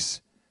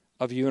speaks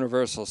of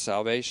universal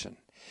salvation.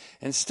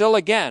 And still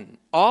again,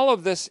 all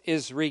of this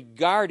is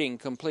regarding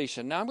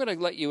completion. Now I'm going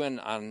to let you in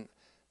on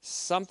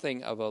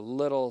something of a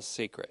little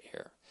secret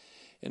here.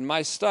 In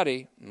my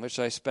study, in which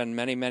I spend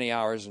many, many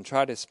hours and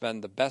try to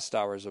spend the best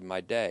hours of my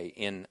day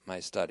in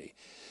my study,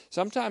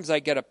 sometimes I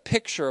get a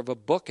picture of a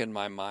book in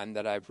my mind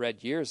that I've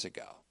read years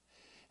ago.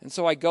 And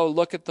so I go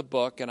look at the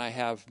book, and I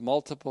have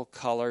multiple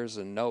colors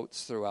and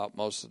notes throughout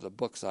most of the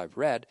books I've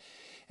read.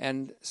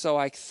 And so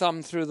I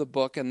thumb through the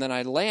book, and then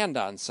I land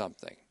on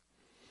something.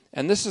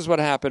 And this is what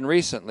happened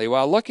recently.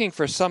 While looking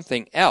for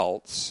something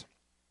else,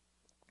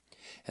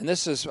 and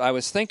I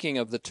was thinking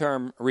of the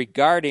term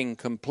regarding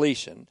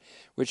completion,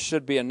 which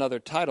should be another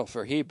title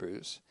for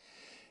Hebrews.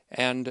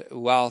 And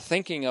while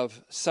thinking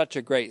of such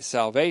a great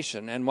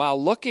salvation, and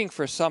while looking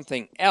for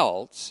something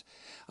else,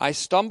 I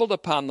stumbled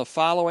upon the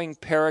following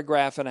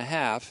paragraph and a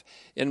half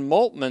in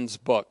Moltmann's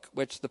book,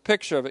 which the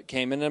picture of it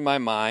came in my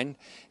mind.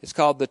 It's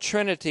called The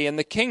Trinity and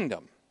the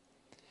Kingdom.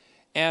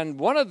 And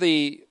one of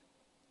the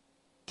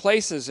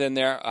places in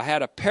there, I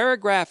had a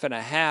paragraph and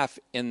a half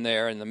in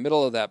there in the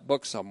middle of that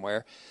book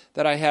somewhere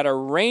that I had a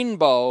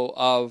rainbow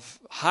of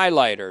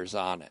highlighters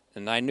on it.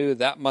 And I knew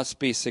that must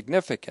be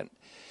significant.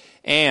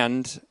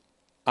 And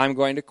I'm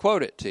going to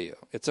quote it to you.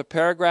 It's a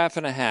paragraph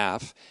and a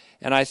half,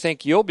 and I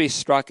think you'll be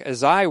struck,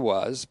 as I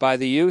was, by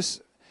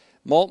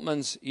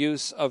Moltmann's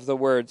use of the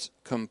words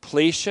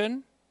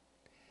completion,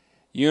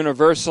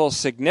 universal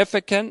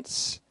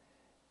significance,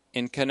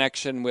 in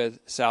connection with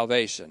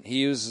salvation. He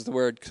uses the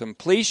word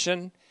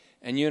completion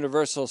and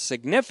universal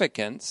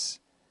significance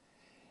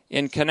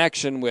in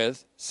connection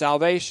with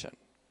salvation.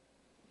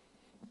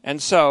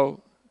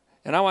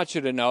 And I want you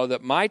to know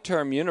that my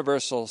term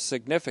universal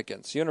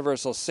significance,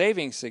 universal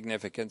saving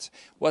significance,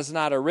 was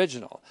not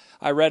original.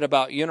 I read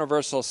about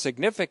universal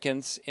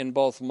significance in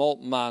both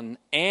Moltmann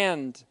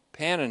and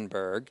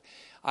Pannenberg.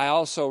 I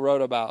also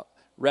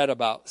read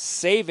about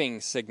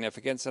saving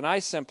significance, and I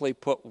simply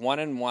put one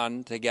and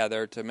one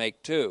together to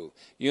make two,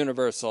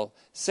 universal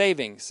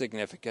saving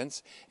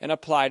significance, and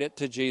applied it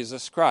to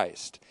Jesus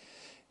Christ.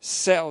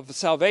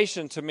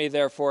 Salvation to me,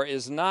 therefore,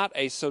 is not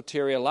a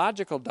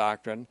soteriological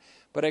doctrine,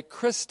 but a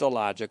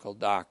Christological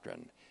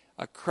doctrine,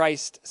 a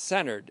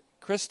Christ-centered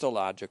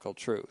Christological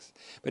truth.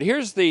 But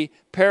here's the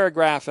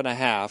paragraph and a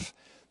half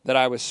that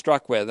I was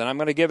struck with, and I'm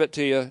going to give it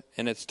to you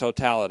in its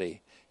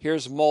totality.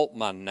 Here's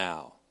Moltmann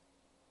now.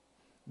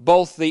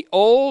 Both the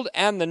Old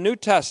and the New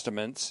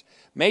Testaments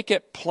make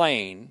it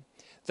plain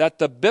that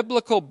the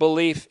biblical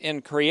belief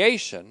in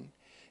creation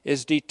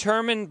is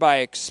determined by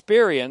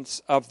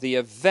experience of the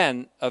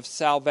event of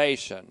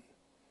salvation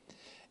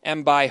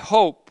and by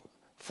hope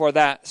for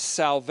that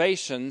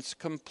salvation's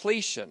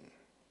completion.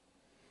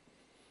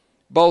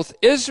 Both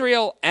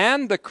Israel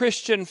and the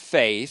Christian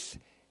faith,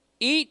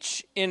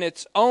 each in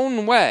its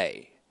own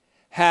way,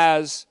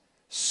 has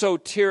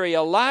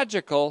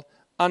soteriological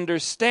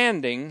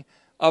understanding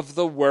of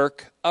the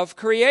work of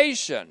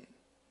creation.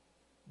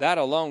 That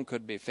alone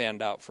could be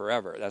fanned out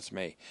forever. That's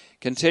me.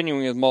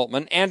 Continuing with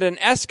Moltmann, and an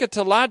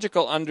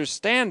eschatological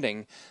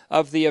understanding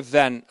of the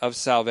event of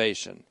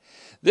salvation.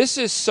 This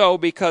is so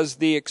because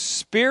the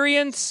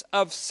experience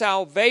of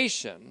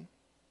salvation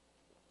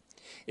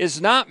is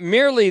not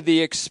merely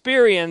the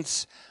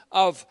experience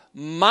of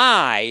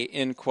my,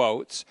 in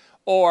quotes,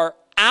 or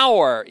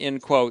our,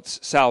 in quotes,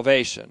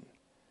 salvation.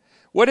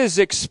 What is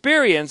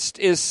experienced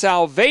is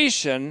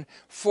salvation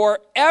for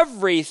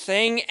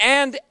everything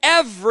and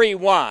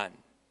everyone.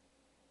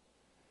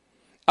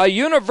 A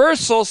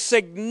universal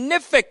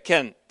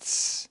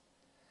significance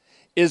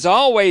is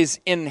always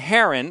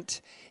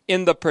inherent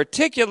in the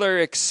particular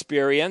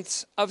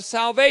experience of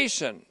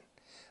salvation.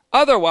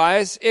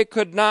 Otherwise, it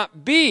could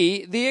not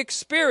be the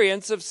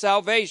experience of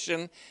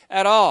salvation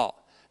at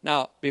all.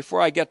 Now,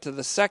 before I get to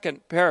the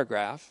second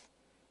paragraph,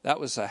 that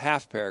was a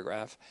half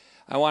paragraph,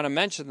 I want to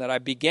mention that I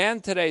began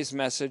today's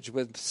message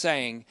with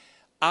saying,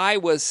 I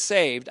was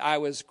saved, I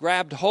was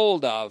grabbed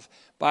hold of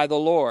by the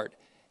Lord.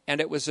 And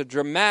it was a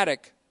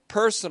dramatic,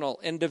 personal,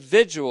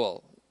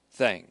 individual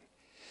thing.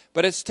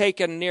 But it's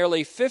taken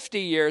nearly 50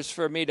 years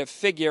for me to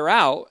figure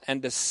out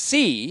and to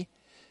see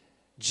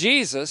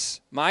Jesus,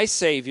 my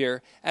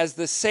Savior, as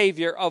the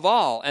Savior of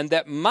all, and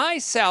that my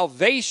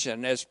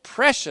salvation, as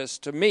precious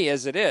to me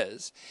as it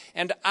is,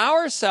 and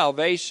our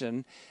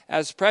salvation,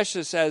 as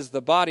precious as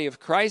the body of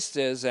Christ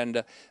is,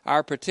 and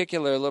our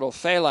particular little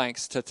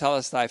phalanx, to tell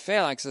us thy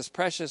phalanx, as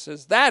precious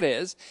as that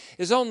is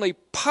only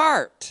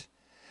part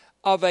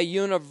of a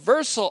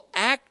universal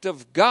act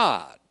of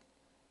God,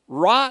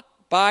 wrought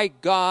by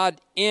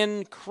God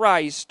in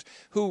Christ,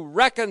 who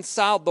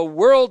reconciled the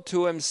world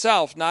to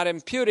himself, not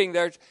imputing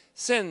their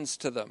sins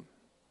to them.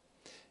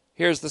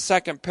 Here's the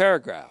second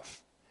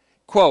paragraph.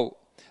 Quote,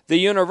 the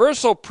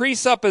universal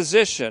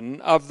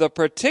presupposition of the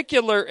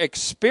particular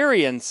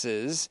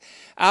experiences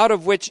out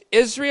of which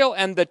Israel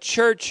and the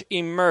church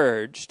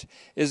emerged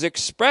is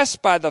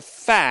expressed by the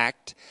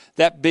fact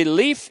that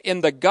belief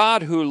in the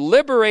God who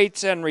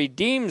liberates and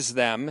redeems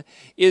them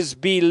is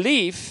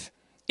belief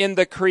in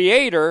the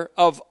Creator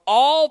of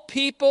all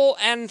people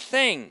and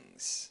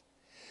things.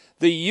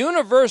 The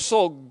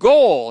universal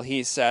goal,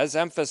 he says,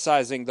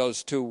 emphasizing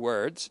those two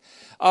words,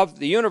 of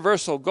the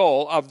universal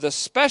goal of the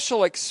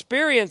special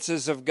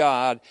experiences of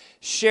God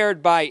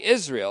shared by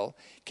Israel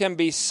can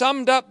be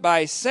summed up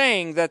by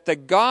saying that the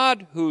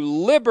God who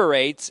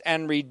liberates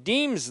and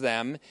redeems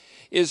them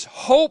is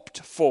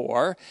hoped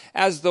for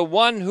as the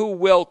one who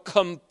will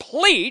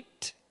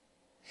complete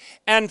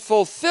and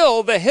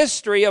fulfill the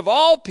history of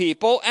all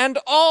people and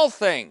all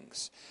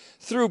things.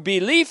 Through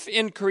belief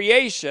in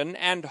creation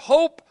and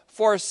hope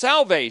for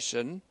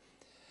salvation,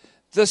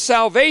 the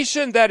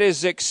salvation that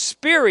is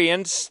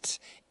experienced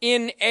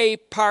in a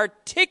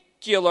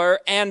particular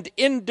and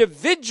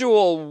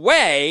individual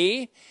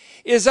way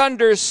is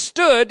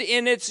understood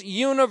in its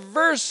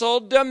universal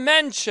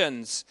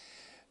dimensions.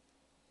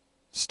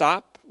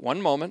 Stop,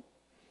 one moment.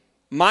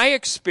 My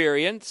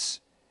experience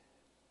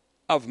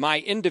of my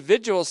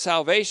individual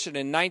salvation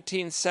in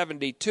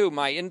 1972,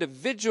 my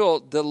individual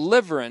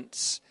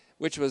deliverance,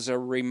 which was a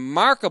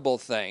remarkable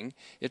thing,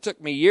 it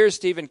took me years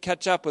to even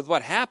catch up with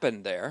what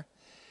happened there,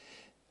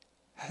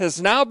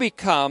 has now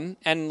become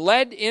and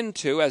led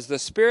into, as the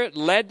Spirit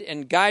led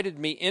and guided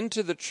me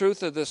into the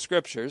truth of the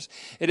Scriptures,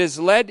 it has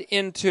led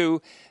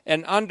into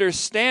an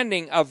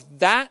understanding of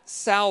that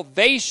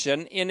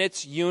salvation in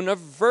its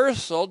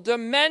universal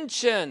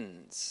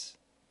dimensions.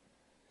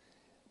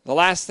 The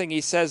last thing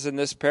he says in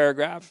this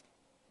paragraph,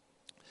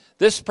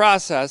 this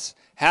process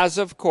has,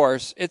 of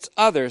course, its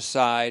other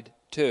side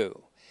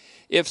too.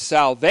 If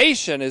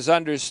salvation is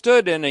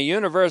understood in a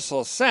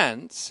universal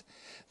sense,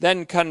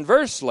 then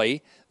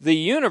conversely, the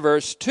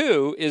universe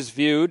too is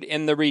viewed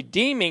in the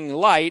redeeming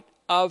light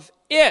of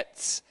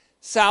its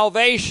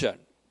salvation.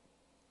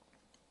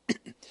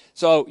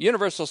 So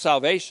universal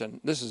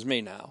salvation, this is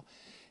me now,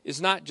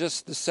 is not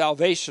just the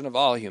salvation of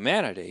all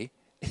humanity,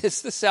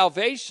 it's the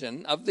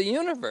salvation of the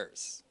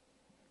universe.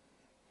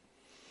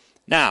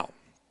 Now,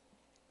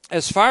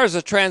 as far as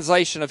the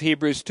translation of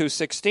Hebrews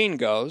 2:16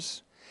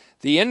 goes,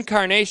 the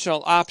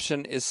incarnational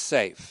option is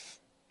safe,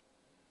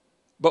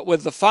 but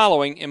with the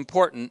following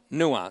important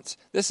nuance.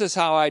 This is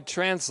how I'd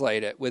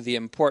translate it with the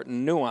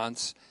important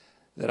nuance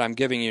that I'm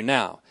giving you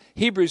now.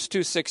 Hebrews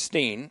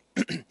 2:16,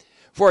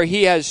 for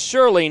he has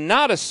surely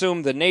not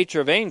assumed the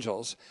nature of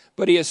angels,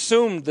 but he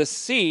assumed the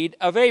seed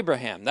of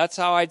Abraham. That's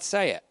how I'd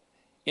say it,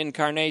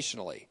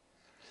 incarnationally.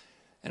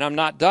 And I'm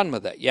not done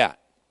with it yet.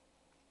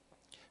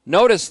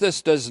 Notice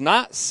this does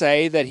not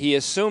say that he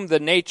assumed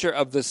the nature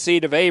of the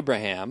seed of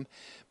Abraham,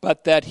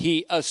 but that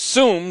he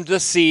assumed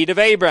the seed of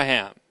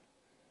Abraham.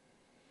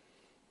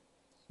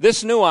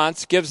 This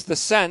nuance gives the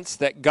sense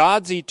that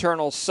God's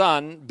eternal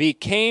Son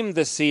became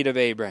the seed of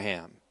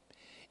Abraham.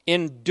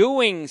 In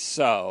doing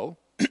so,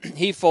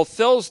 he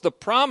fulfills the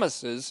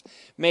promises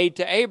made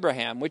to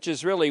Abraham, which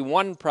is really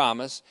one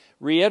promise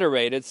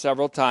reiterated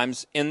several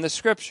times in the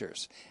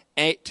Scriptures,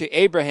 to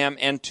Abraham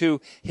and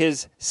to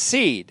his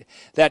seed,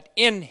 that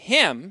in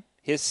him,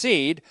 his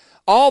seed,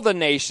 all the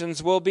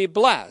nations will be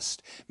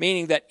blessed,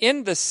 meaning that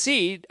in the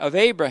seed of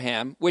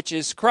Abraham, which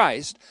is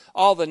Christ,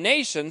 all the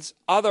nations,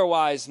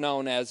 otherwise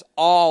known as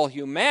all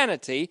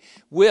humanity,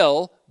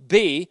 will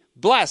be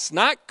blessed,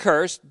 not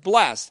cursed,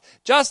 blessed,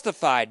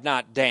 justified,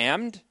 not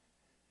damned,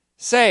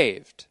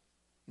 saved,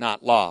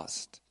 not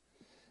lost.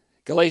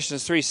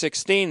 Galatians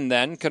 3:16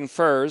 then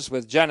confers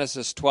with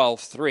Genesis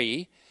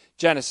 12:3,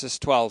 Genesis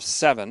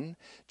 12:7,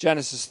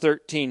 Genesis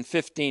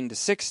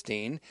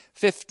 13:15-16,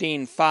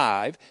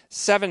 15:5,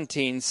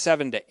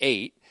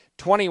 17:7-8,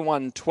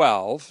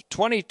 21:12,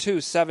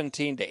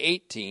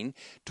 22:17-18,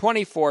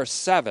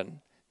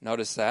 24:7.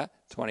 Notice that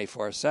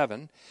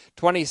 24:7,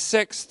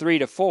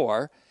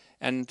 26:3-4,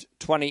 and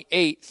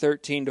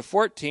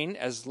 28:13-14,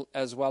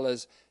 as well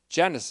as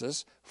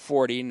Genesis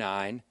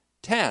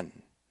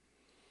 49:10.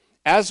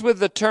 As with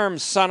the term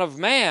Son of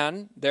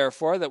Man,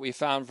 therefore, that we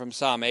found from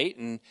Psalm 8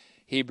 and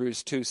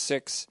Hebrews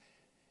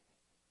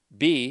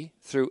 2:6b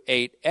through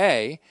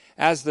 8a,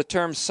 as the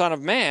term Son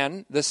of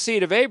Man, the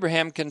seed of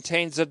Abraham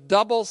contains a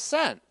double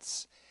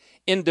sense,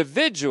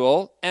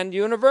 individual and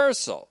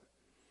universal.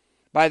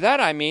 By that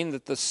I mean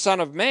that the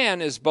Son of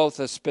Man is both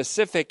a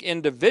specific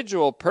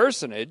individual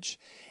personage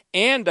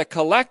and a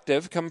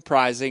collective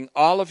comprising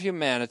all of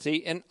humanity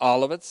in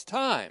all of its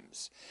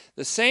times.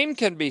 The same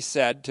can be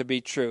said to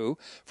be true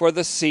for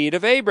the seed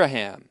of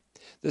Abraham.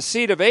 The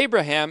seed of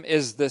Abraham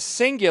is the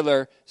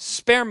singular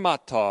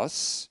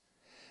spermatos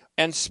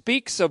and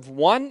speaks of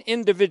one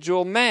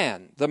individual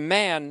man, the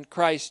man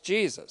Christ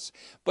Jesus.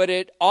 But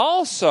it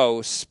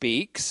also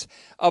speaks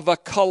of a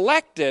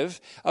collective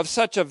of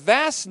such a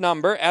vast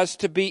number as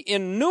to be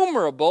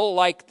innumerable,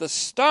 like the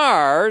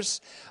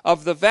stars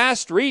of the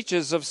vast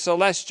reaches of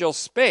celestial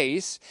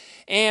space,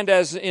 and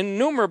as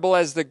innumerable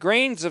as the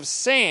grains of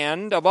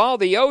sand of all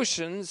the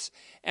oceans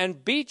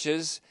and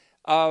beaches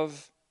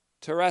of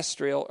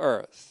terrestrial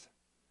earth.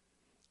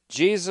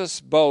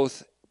 Jesus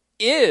both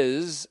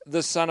is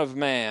the Son of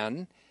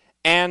Man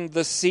and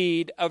the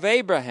seed of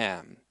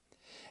Abraham,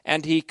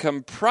 and he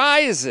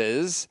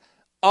comprises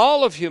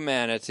all of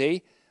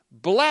humanity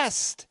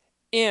blessed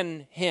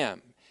in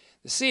him.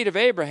 The seed of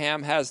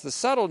Abraham has the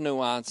subtle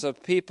nuance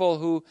of people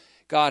who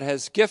God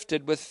has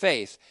gifted with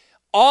faith.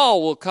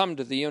 All will come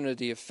to the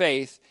unity of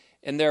faith,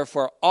 and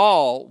therefore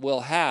all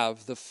will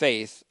have the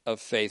faith of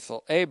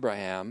faithful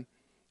Abraham,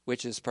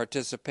 which is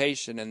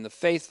participation in the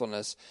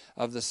faithfulness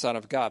of the Son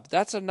of God.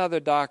 That's another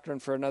doctrine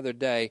for another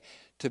day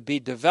to be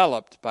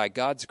developed by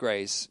God's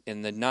grace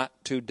in the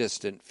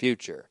not-too-distant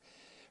future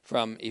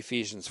from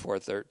Ephesians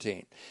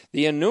 4:13.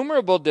 The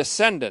innumerable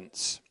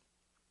descendants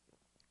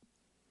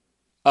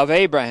of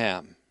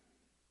Abraham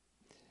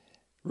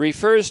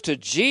refers to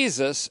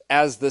Jesus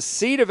as the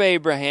seed of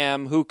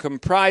Abraham who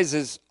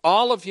comprises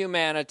all of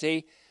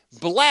humanity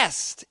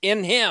blessed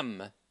in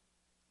him.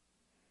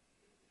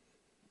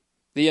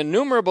 The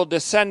innumerable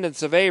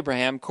descendants of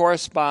Abraham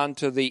correspond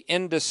to the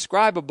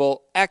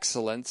indescribable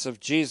excellence of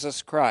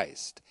Jesus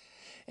Christ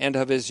and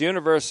of his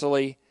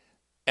universally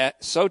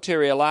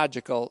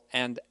soteriological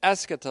and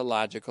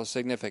eschatological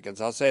significance.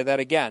 I'll say that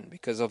again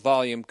because a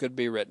volume could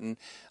be written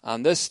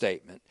on this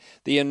statement.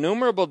 The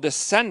innumerable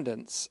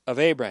descendants of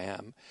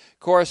Abraham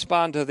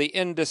correspond to the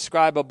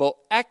indescribable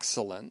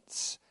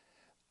excellence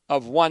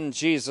of one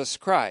Jesus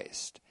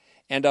Christ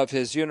and of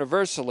his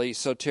universally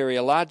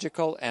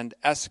soteriological and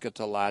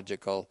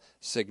eschatological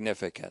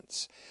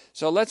significance.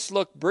 So let's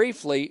look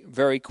briefly,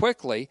 very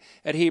quickly,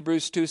 at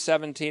Hebrews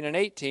 2:17 and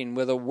 18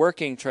 with a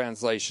working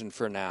translation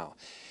for now.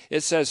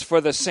 It says,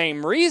 for the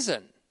same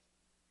reason.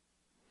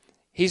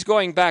 He's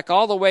going back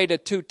all the way to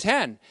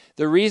 2:10,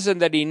 the reason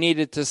that he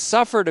needed to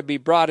suffer to be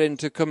brought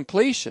into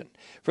completion.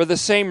 For the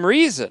same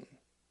reason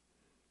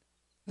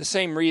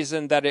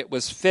that it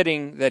was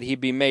fitting that he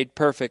be made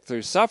perfect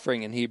through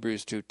suffering in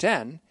Hebrews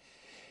 2:10,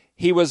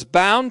 he was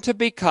bound to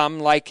become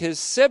like his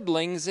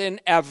siblings in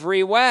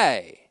every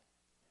way,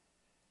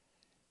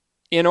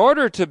 in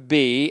order to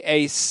be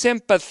a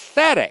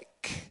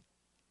sympathetic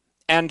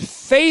and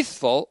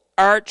faithful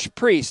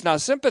archpriest. Now,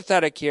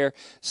 sympathetic here,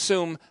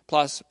 sum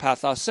plus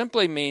pathos,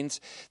 simply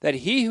means that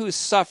he who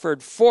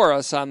suffered for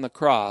us on the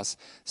cross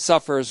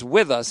suffers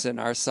with us in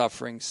our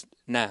sufferings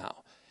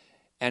now.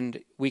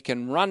 And we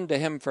can run to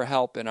him for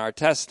help in our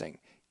testing.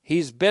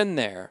 He's been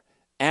there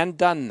and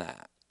done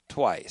that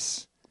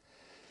twice.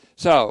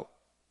 So,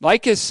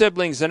 like his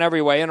siblings in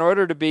every way, in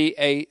order to be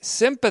a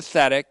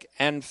sympathetic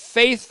and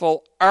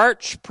faithful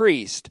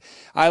archpriest.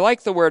 I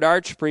like the word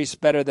archpriest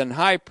better than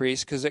high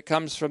priest because it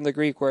comes from the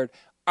Greek word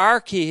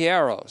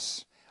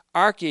archieros,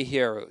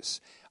 archpriest,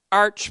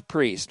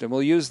 and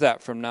we'll use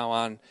that from now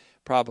on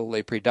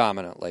probably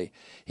predominantly.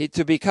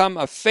 To become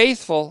a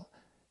faithful,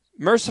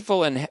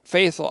 merciful and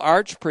faithful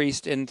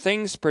archpriest in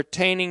things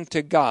pertaining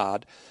to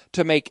God,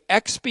 to make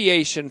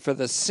expiation for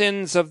the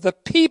sins of the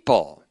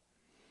people.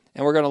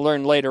 And we're going to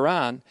learn later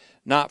on,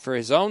 not for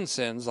his own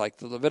sins like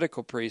the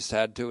Levitical priests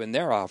had to in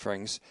their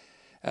offerings,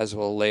 as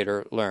we'll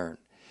later learn.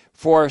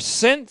 For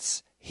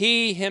since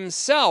he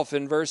himself,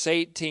 in verse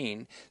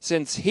 18,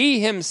 since he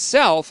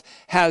himself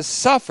has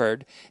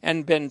suffered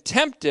and been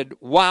tempted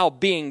while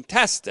being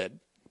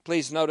tested,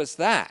 please notice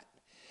that.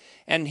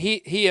 And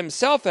he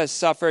himself has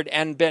suffered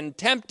and been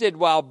tempted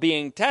while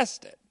being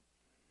tested.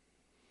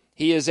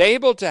 He is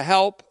able to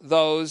help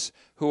those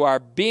who are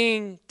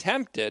being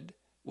tempted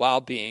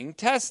while being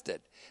tested.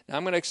 Now,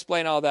 I'm going to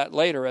explain all that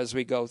later as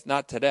we go,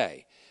 not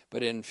today,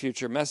 but in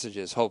future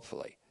messages,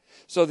 hopefully.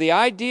 So the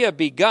idea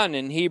begun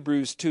in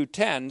Hebrews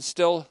 2:10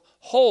 still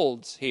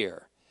holds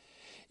here.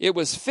 It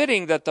was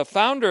fitting that the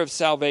founder of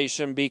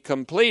salvation be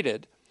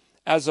completed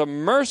as a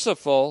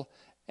merciful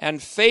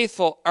and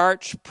faithful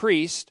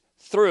archpriest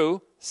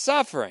through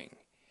suffering.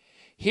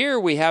 Here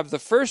we have the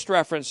first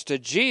reference to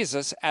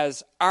Jesus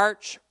as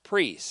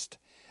archpriest,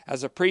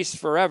 as a priest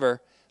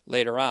forever.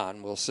 Later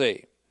on, we'll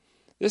see.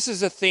 This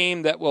is a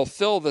theme that will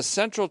fill the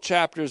central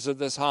chapters of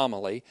this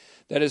homily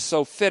that is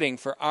so fitting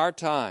for our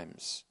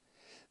times.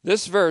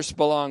 This verse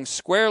belongs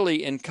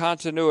squarely in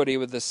continuity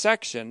with the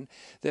section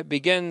that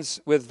begins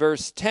with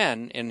verse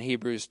 10 in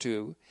Hebrews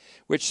 2,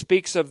 which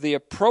speaks of the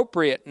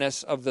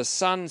appropriateness of the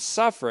Son's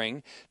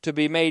suffering to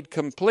be made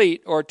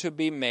complete or to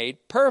be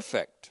made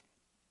perfect.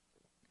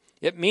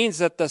 It means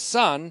that the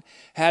Son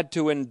had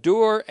to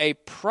endure a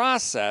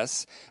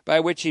process by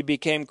which he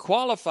became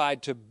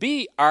qualified to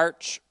be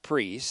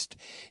archpriest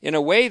in a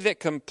way that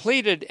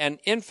completed and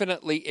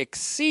infinitely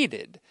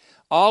exceeded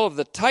all of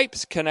the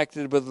types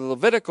connected with the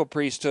Levitical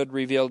priesthood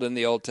revealed in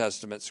the Old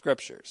Testament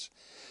scriptures.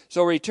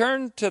 So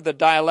return to the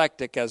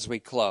dialectic as we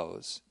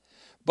close.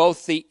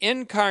 Both the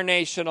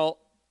incarnational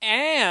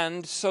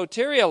and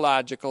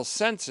soteriological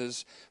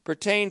senses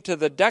pertain to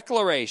the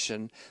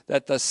declaration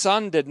that the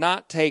Son did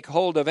not take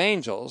hold of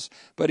angels,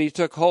 but he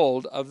took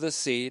hold of the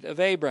seed of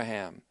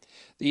Abraham.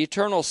 The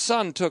eternal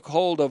Son took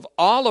hold of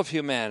all of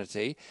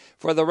humanity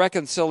for the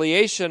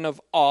reconciliation of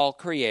all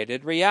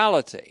created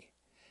reality.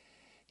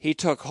 He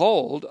took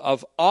hold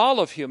of all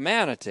of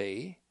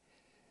humanity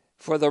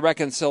for the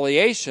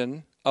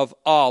reconciliation of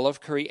all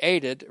of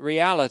created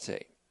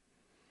reality.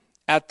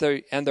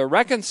 And the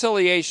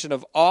reconciliation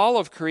of all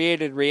of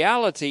created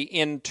reality,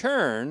 in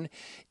turn,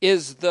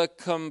 is the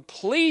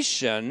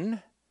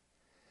completion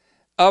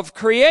of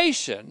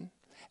creation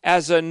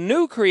as a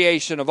new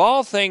creation of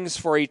all things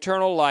for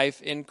eternal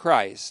life in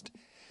Christ,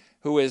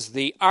 who is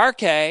the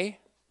arche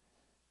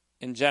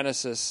in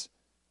Genesis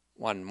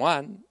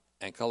 1:1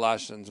 and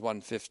Colossians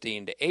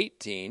 1:15 to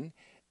 18,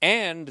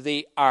 and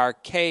the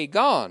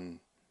archegon,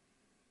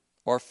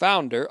 or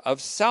founder of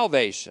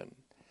salvation.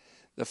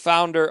 The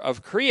founder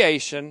of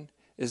creation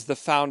is the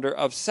founder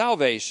of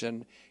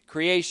salvation.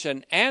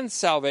 Creation and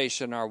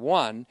salvation are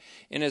one,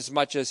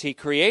 inasmuch as he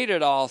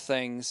created all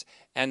things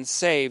and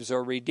saves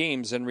or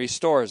redeems and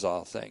restores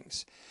all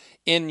things.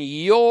 In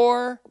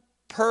your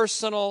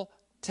personal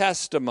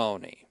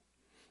testimony,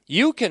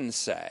 you can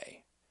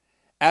say,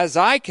 as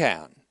I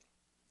can,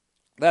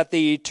 that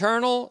the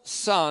eternal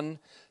Son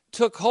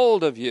took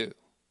hold of you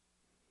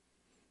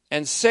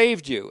and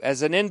saved you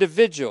as an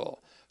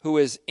individual who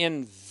is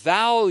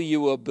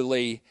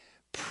invaluably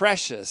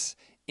precious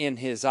in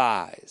his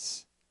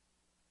eyes.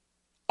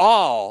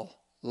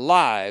 All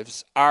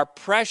lives are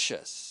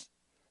precious.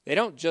 They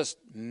don't just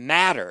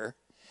matter.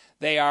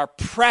 They are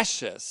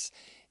precious,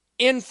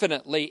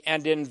 infinitely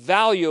and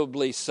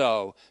invaluably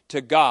so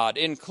to God,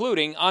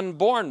 including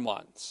unborn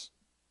ones.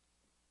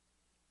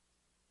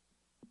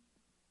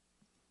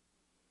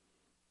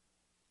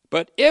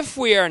 But if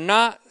we are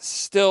not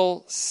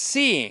still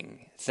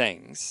seeing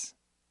things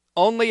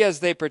only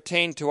as they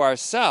pertain to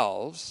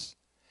ourselves,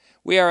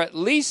 we are at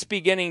least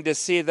beginning to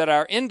see that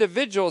our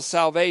individual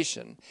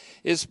salvation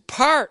is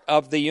part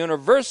of the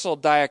universal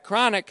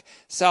diachronic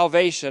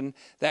salvation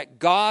that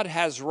God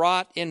has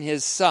wrought in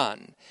his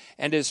Son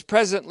and is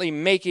presently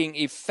making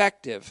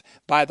effective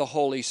by the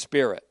Holy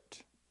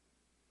Spirit.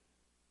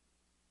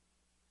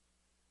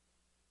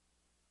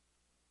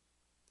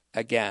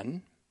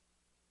 Again,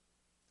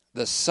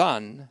 the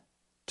Son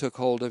took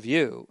hold of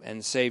you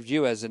and saved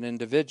you as an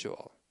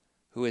individual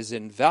who is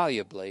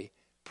invaluably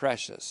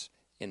precious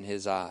in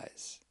his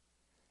eyes.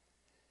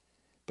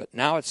 But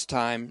now it's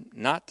time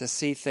not to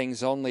see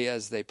things only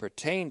as they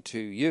pertain to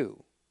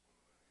you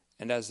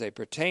and as they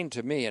pertain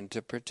to me and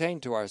to pertain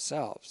to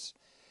ourselves.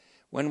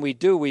 When we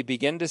do, we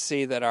begin to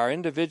see that our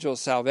individual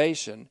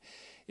salvation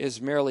is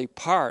merely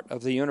part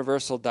of the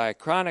universal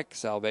diachronic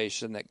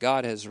salvation that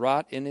God has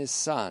wrought in his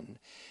Son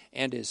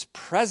and is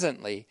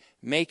presently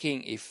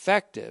making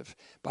effective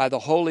by the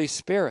Holy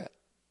Spirit.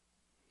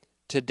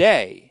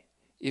 Today,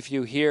 if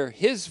you hear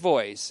his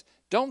voice,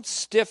 don't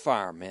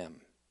stiff-arm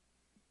him.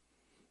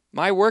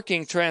 My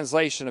working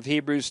translation of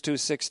Hebrews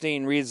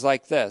 2:16 reads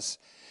like this: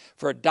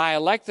 for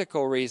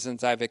dialectical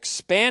reasons, I've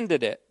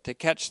expanded it to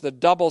catch the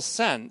double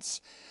sense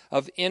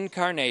of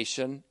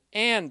incarnation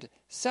and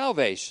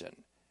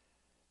salvation,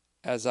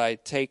 as I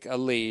take a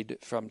lead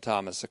from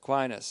Thomas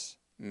Aquinas'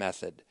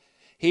 method.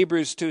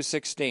 Hebrews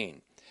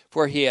 2:16,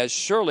 for he has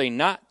surely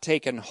not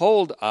taken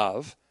hold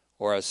of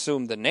or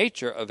assumed the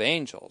nature of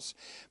angels,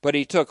 but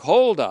he took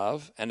hold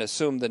of and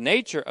assumed the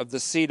nature of the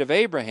seed of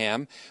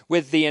Abraham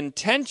with the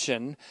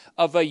intention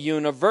of a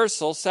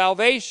universal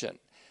salvation.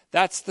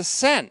 That's the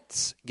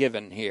sense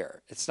given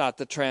here. It's not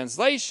the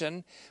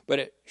translation, but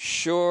it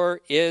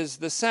sure is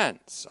the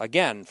sense.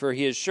 Again, for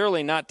he has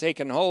surely not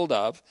taken hold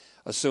of,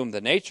 assumed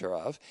the nature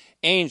of,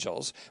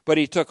 angels, but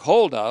he took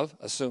hold of,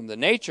 assumed the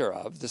nature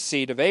of, the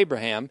seed of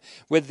Abraham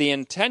with the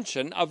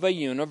intention of a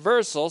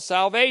universal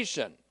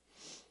salvation.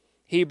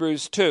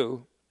 Hebrews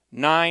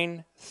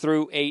 2:9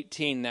 through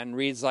 18 then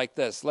reads like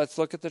this. Let's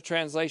look at the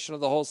translation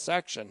of the whole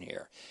section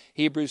here.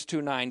 Hebrews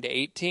 2:9 to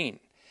 18.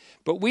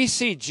 But we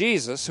see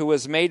Jesus, who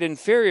was made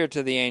inferior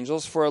to the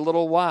angels for a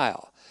little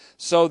while,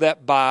 so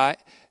that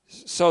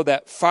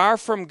far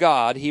from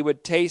God he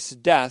would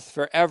taste death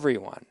for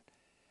everyone,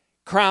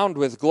 crowned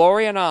with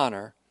glory and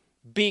honor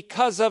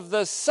because of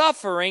the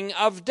suffering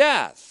of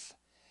death.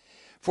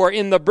 For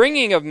in the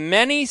bringing of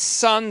many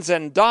sons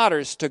and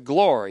daughters to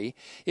glory,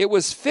 it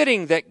was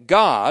fitting that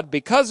God,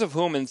 because of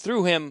whom and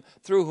through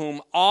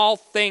whom all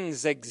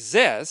things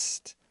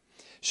exist,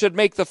 should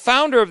make the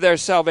founder of their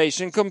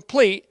salvation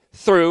complete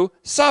through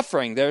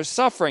suffering. There's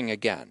suffering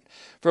again.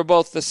 For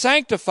both the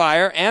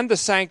sanctifier and the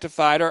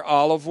sanctified are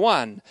all of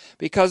one,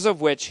 because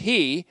of which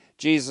he,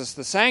 Jesus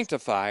the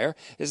sanctifier,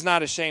 is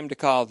not ashamed to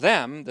call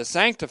them, the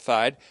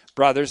sanctified,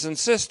 brothers and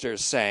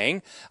sisters,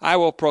 saying, I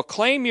will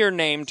proclaim your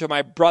name to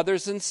my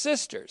brothers and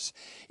sisters.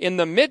 In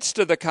the midst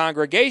of the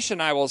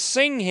congregation I will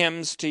sing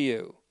hymns to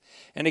you.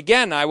 And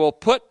again I will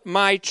put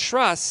my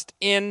trust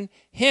in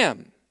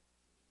him.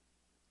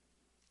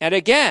 And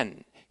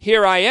again,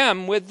 here I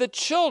am with the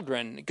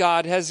children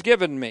God has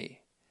given me.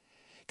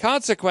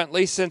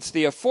 Consequently, since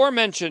the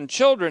aforementioned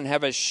children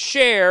have a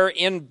share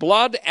in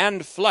blood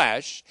and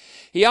flesh,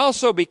 he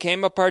also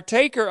became a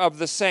partaker of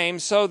the same,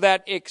 so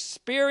that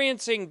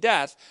experiencing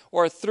death,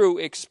 or through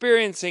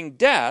experiencing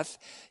death,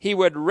 he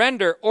would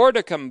render hors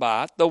de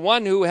combat the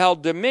one who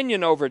held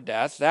dominion over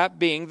death, that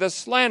being the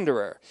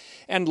slanderer,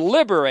 and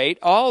liberate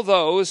all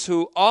those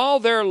who all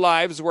their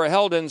lives were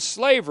held in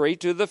slavery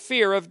to the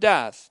fear of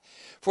death.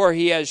 For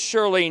he has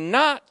surely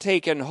not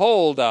taken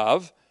hold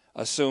of,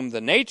 assumed the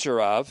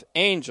nature of,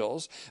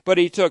 angels, but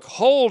he took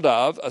hold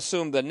of,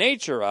 assumed the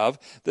nature of,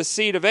 the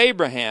seed of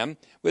Abraham,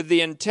 with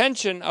the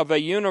intention of a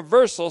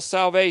universal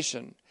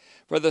salvation.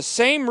 For the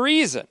same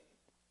reason,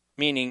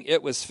 meaning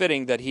it was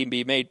fitting that he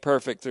be made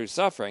perfect through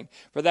suffering,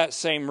 for that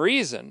same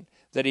reason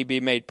that he be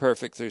made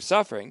perfect through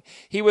suffering,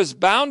 he was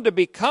bound to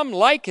become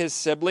like his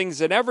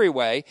siblings in every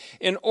way,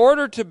 in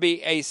order to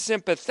be a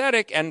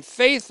sympathetic and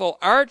faithful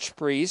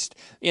archpriest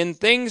in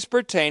things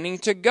pertaining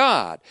to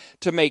God,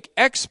 to make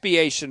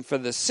expiation for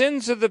the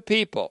sins of the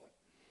people.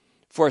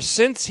 For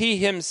since he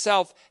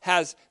himself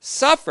has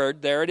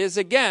suffered, there it is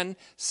again,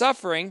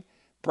 suffering,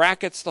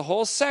 brackets the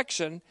whole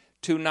section,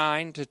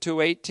 2:9 to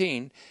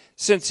 2:18,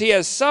 since he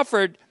has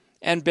suffered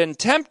and been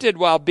tempted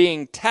while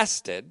being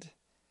tested,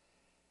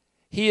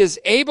 he is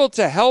able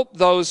to help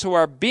those who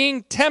are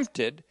being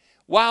tempted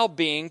while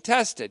being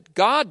tested.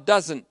 God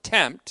doesn't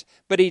tempt,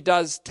 but he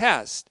does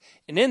test.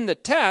 And in the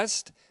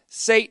test,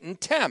 Satan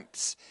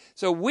tempts.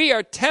 So we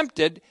are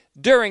tempted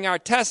during our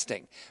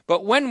testing.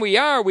 But when we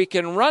are, we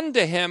can run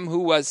to him who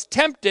was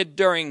tempted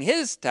during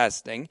his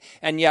testing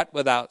and yet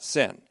without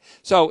sin.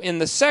 So in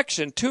the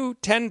section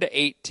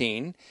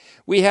 2:10-18,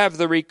 we have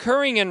the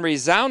recurring and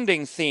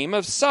resounding theme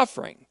of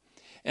suffering.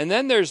 And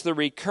then there's the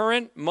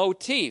recurrent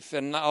motif.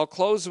 And I'll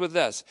close with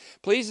this.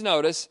 Please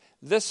notice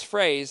this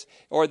phrase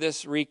or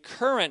this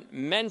recurrent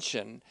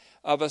mention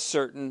of a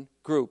certain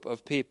group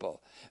of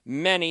people.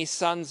 Many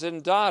sons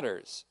and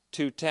daughters,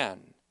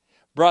 2:10.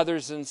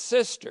 Brothers and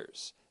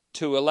sisters,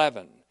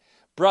 2:11.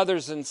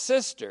 Brothers and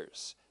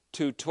sisters,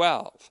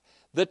 2:12.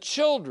 The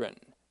children,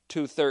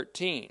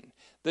 2:13.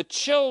 The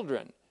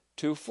children,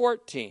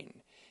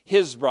 2:14.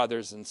 His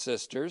brothers and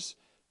sisters,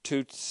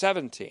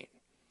 2:17.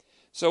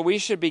 So we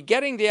should be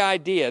getting the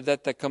idea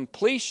that the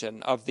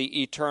completion of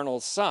the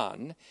eternal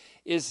Son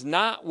is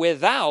not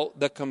without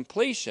the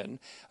completion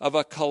of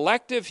a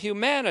collective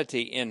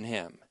humanity in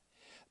him.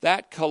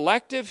 That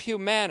collective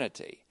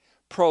humanity,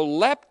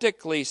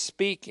 proleptically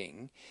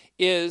speaking,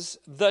 is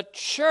the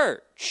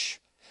church.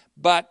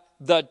 But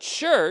the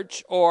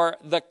church, or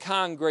the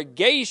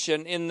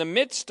congregation in the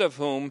midst of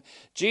whom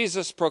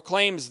Jesus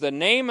proclaims the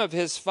name of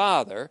his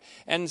Father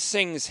and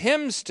sings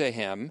hymns to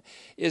him,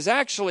 is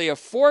actually a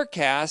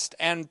forecast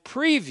and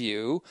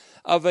preview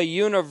of a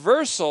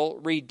universal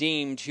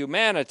redeemed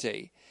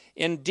humanity.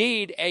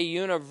 Indeed, a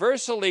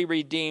universally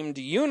redeemed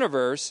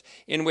universe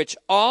in which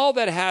all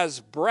that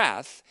has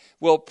breath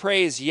will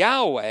praise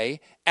Yahweh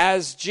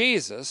as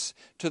Jesus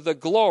to the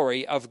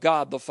glory of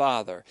God the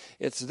Father.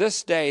 It's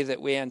this day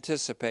that we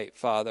anticipate,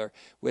 Father,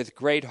 with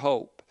great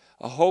hope,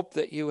 a hope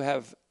that you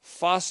have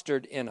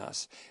fostered in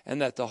us and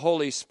that the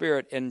Holy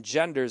Spirit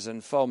engenders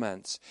and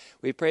foments.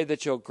 We pray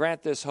that you'll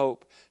grant this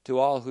hope to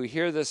all who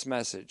hear this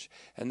message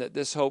and that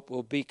this hope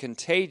will be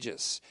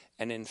contagious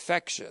and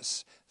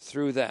infectious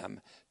through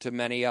them to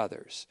many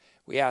others.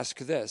 We ask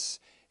this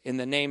in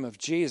the name of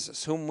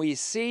Jesus, whom we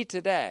see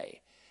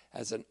today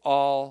as an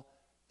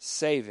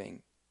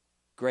all-saving,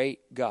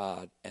 great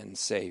God and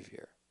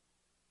Savior.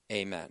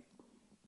 Amen.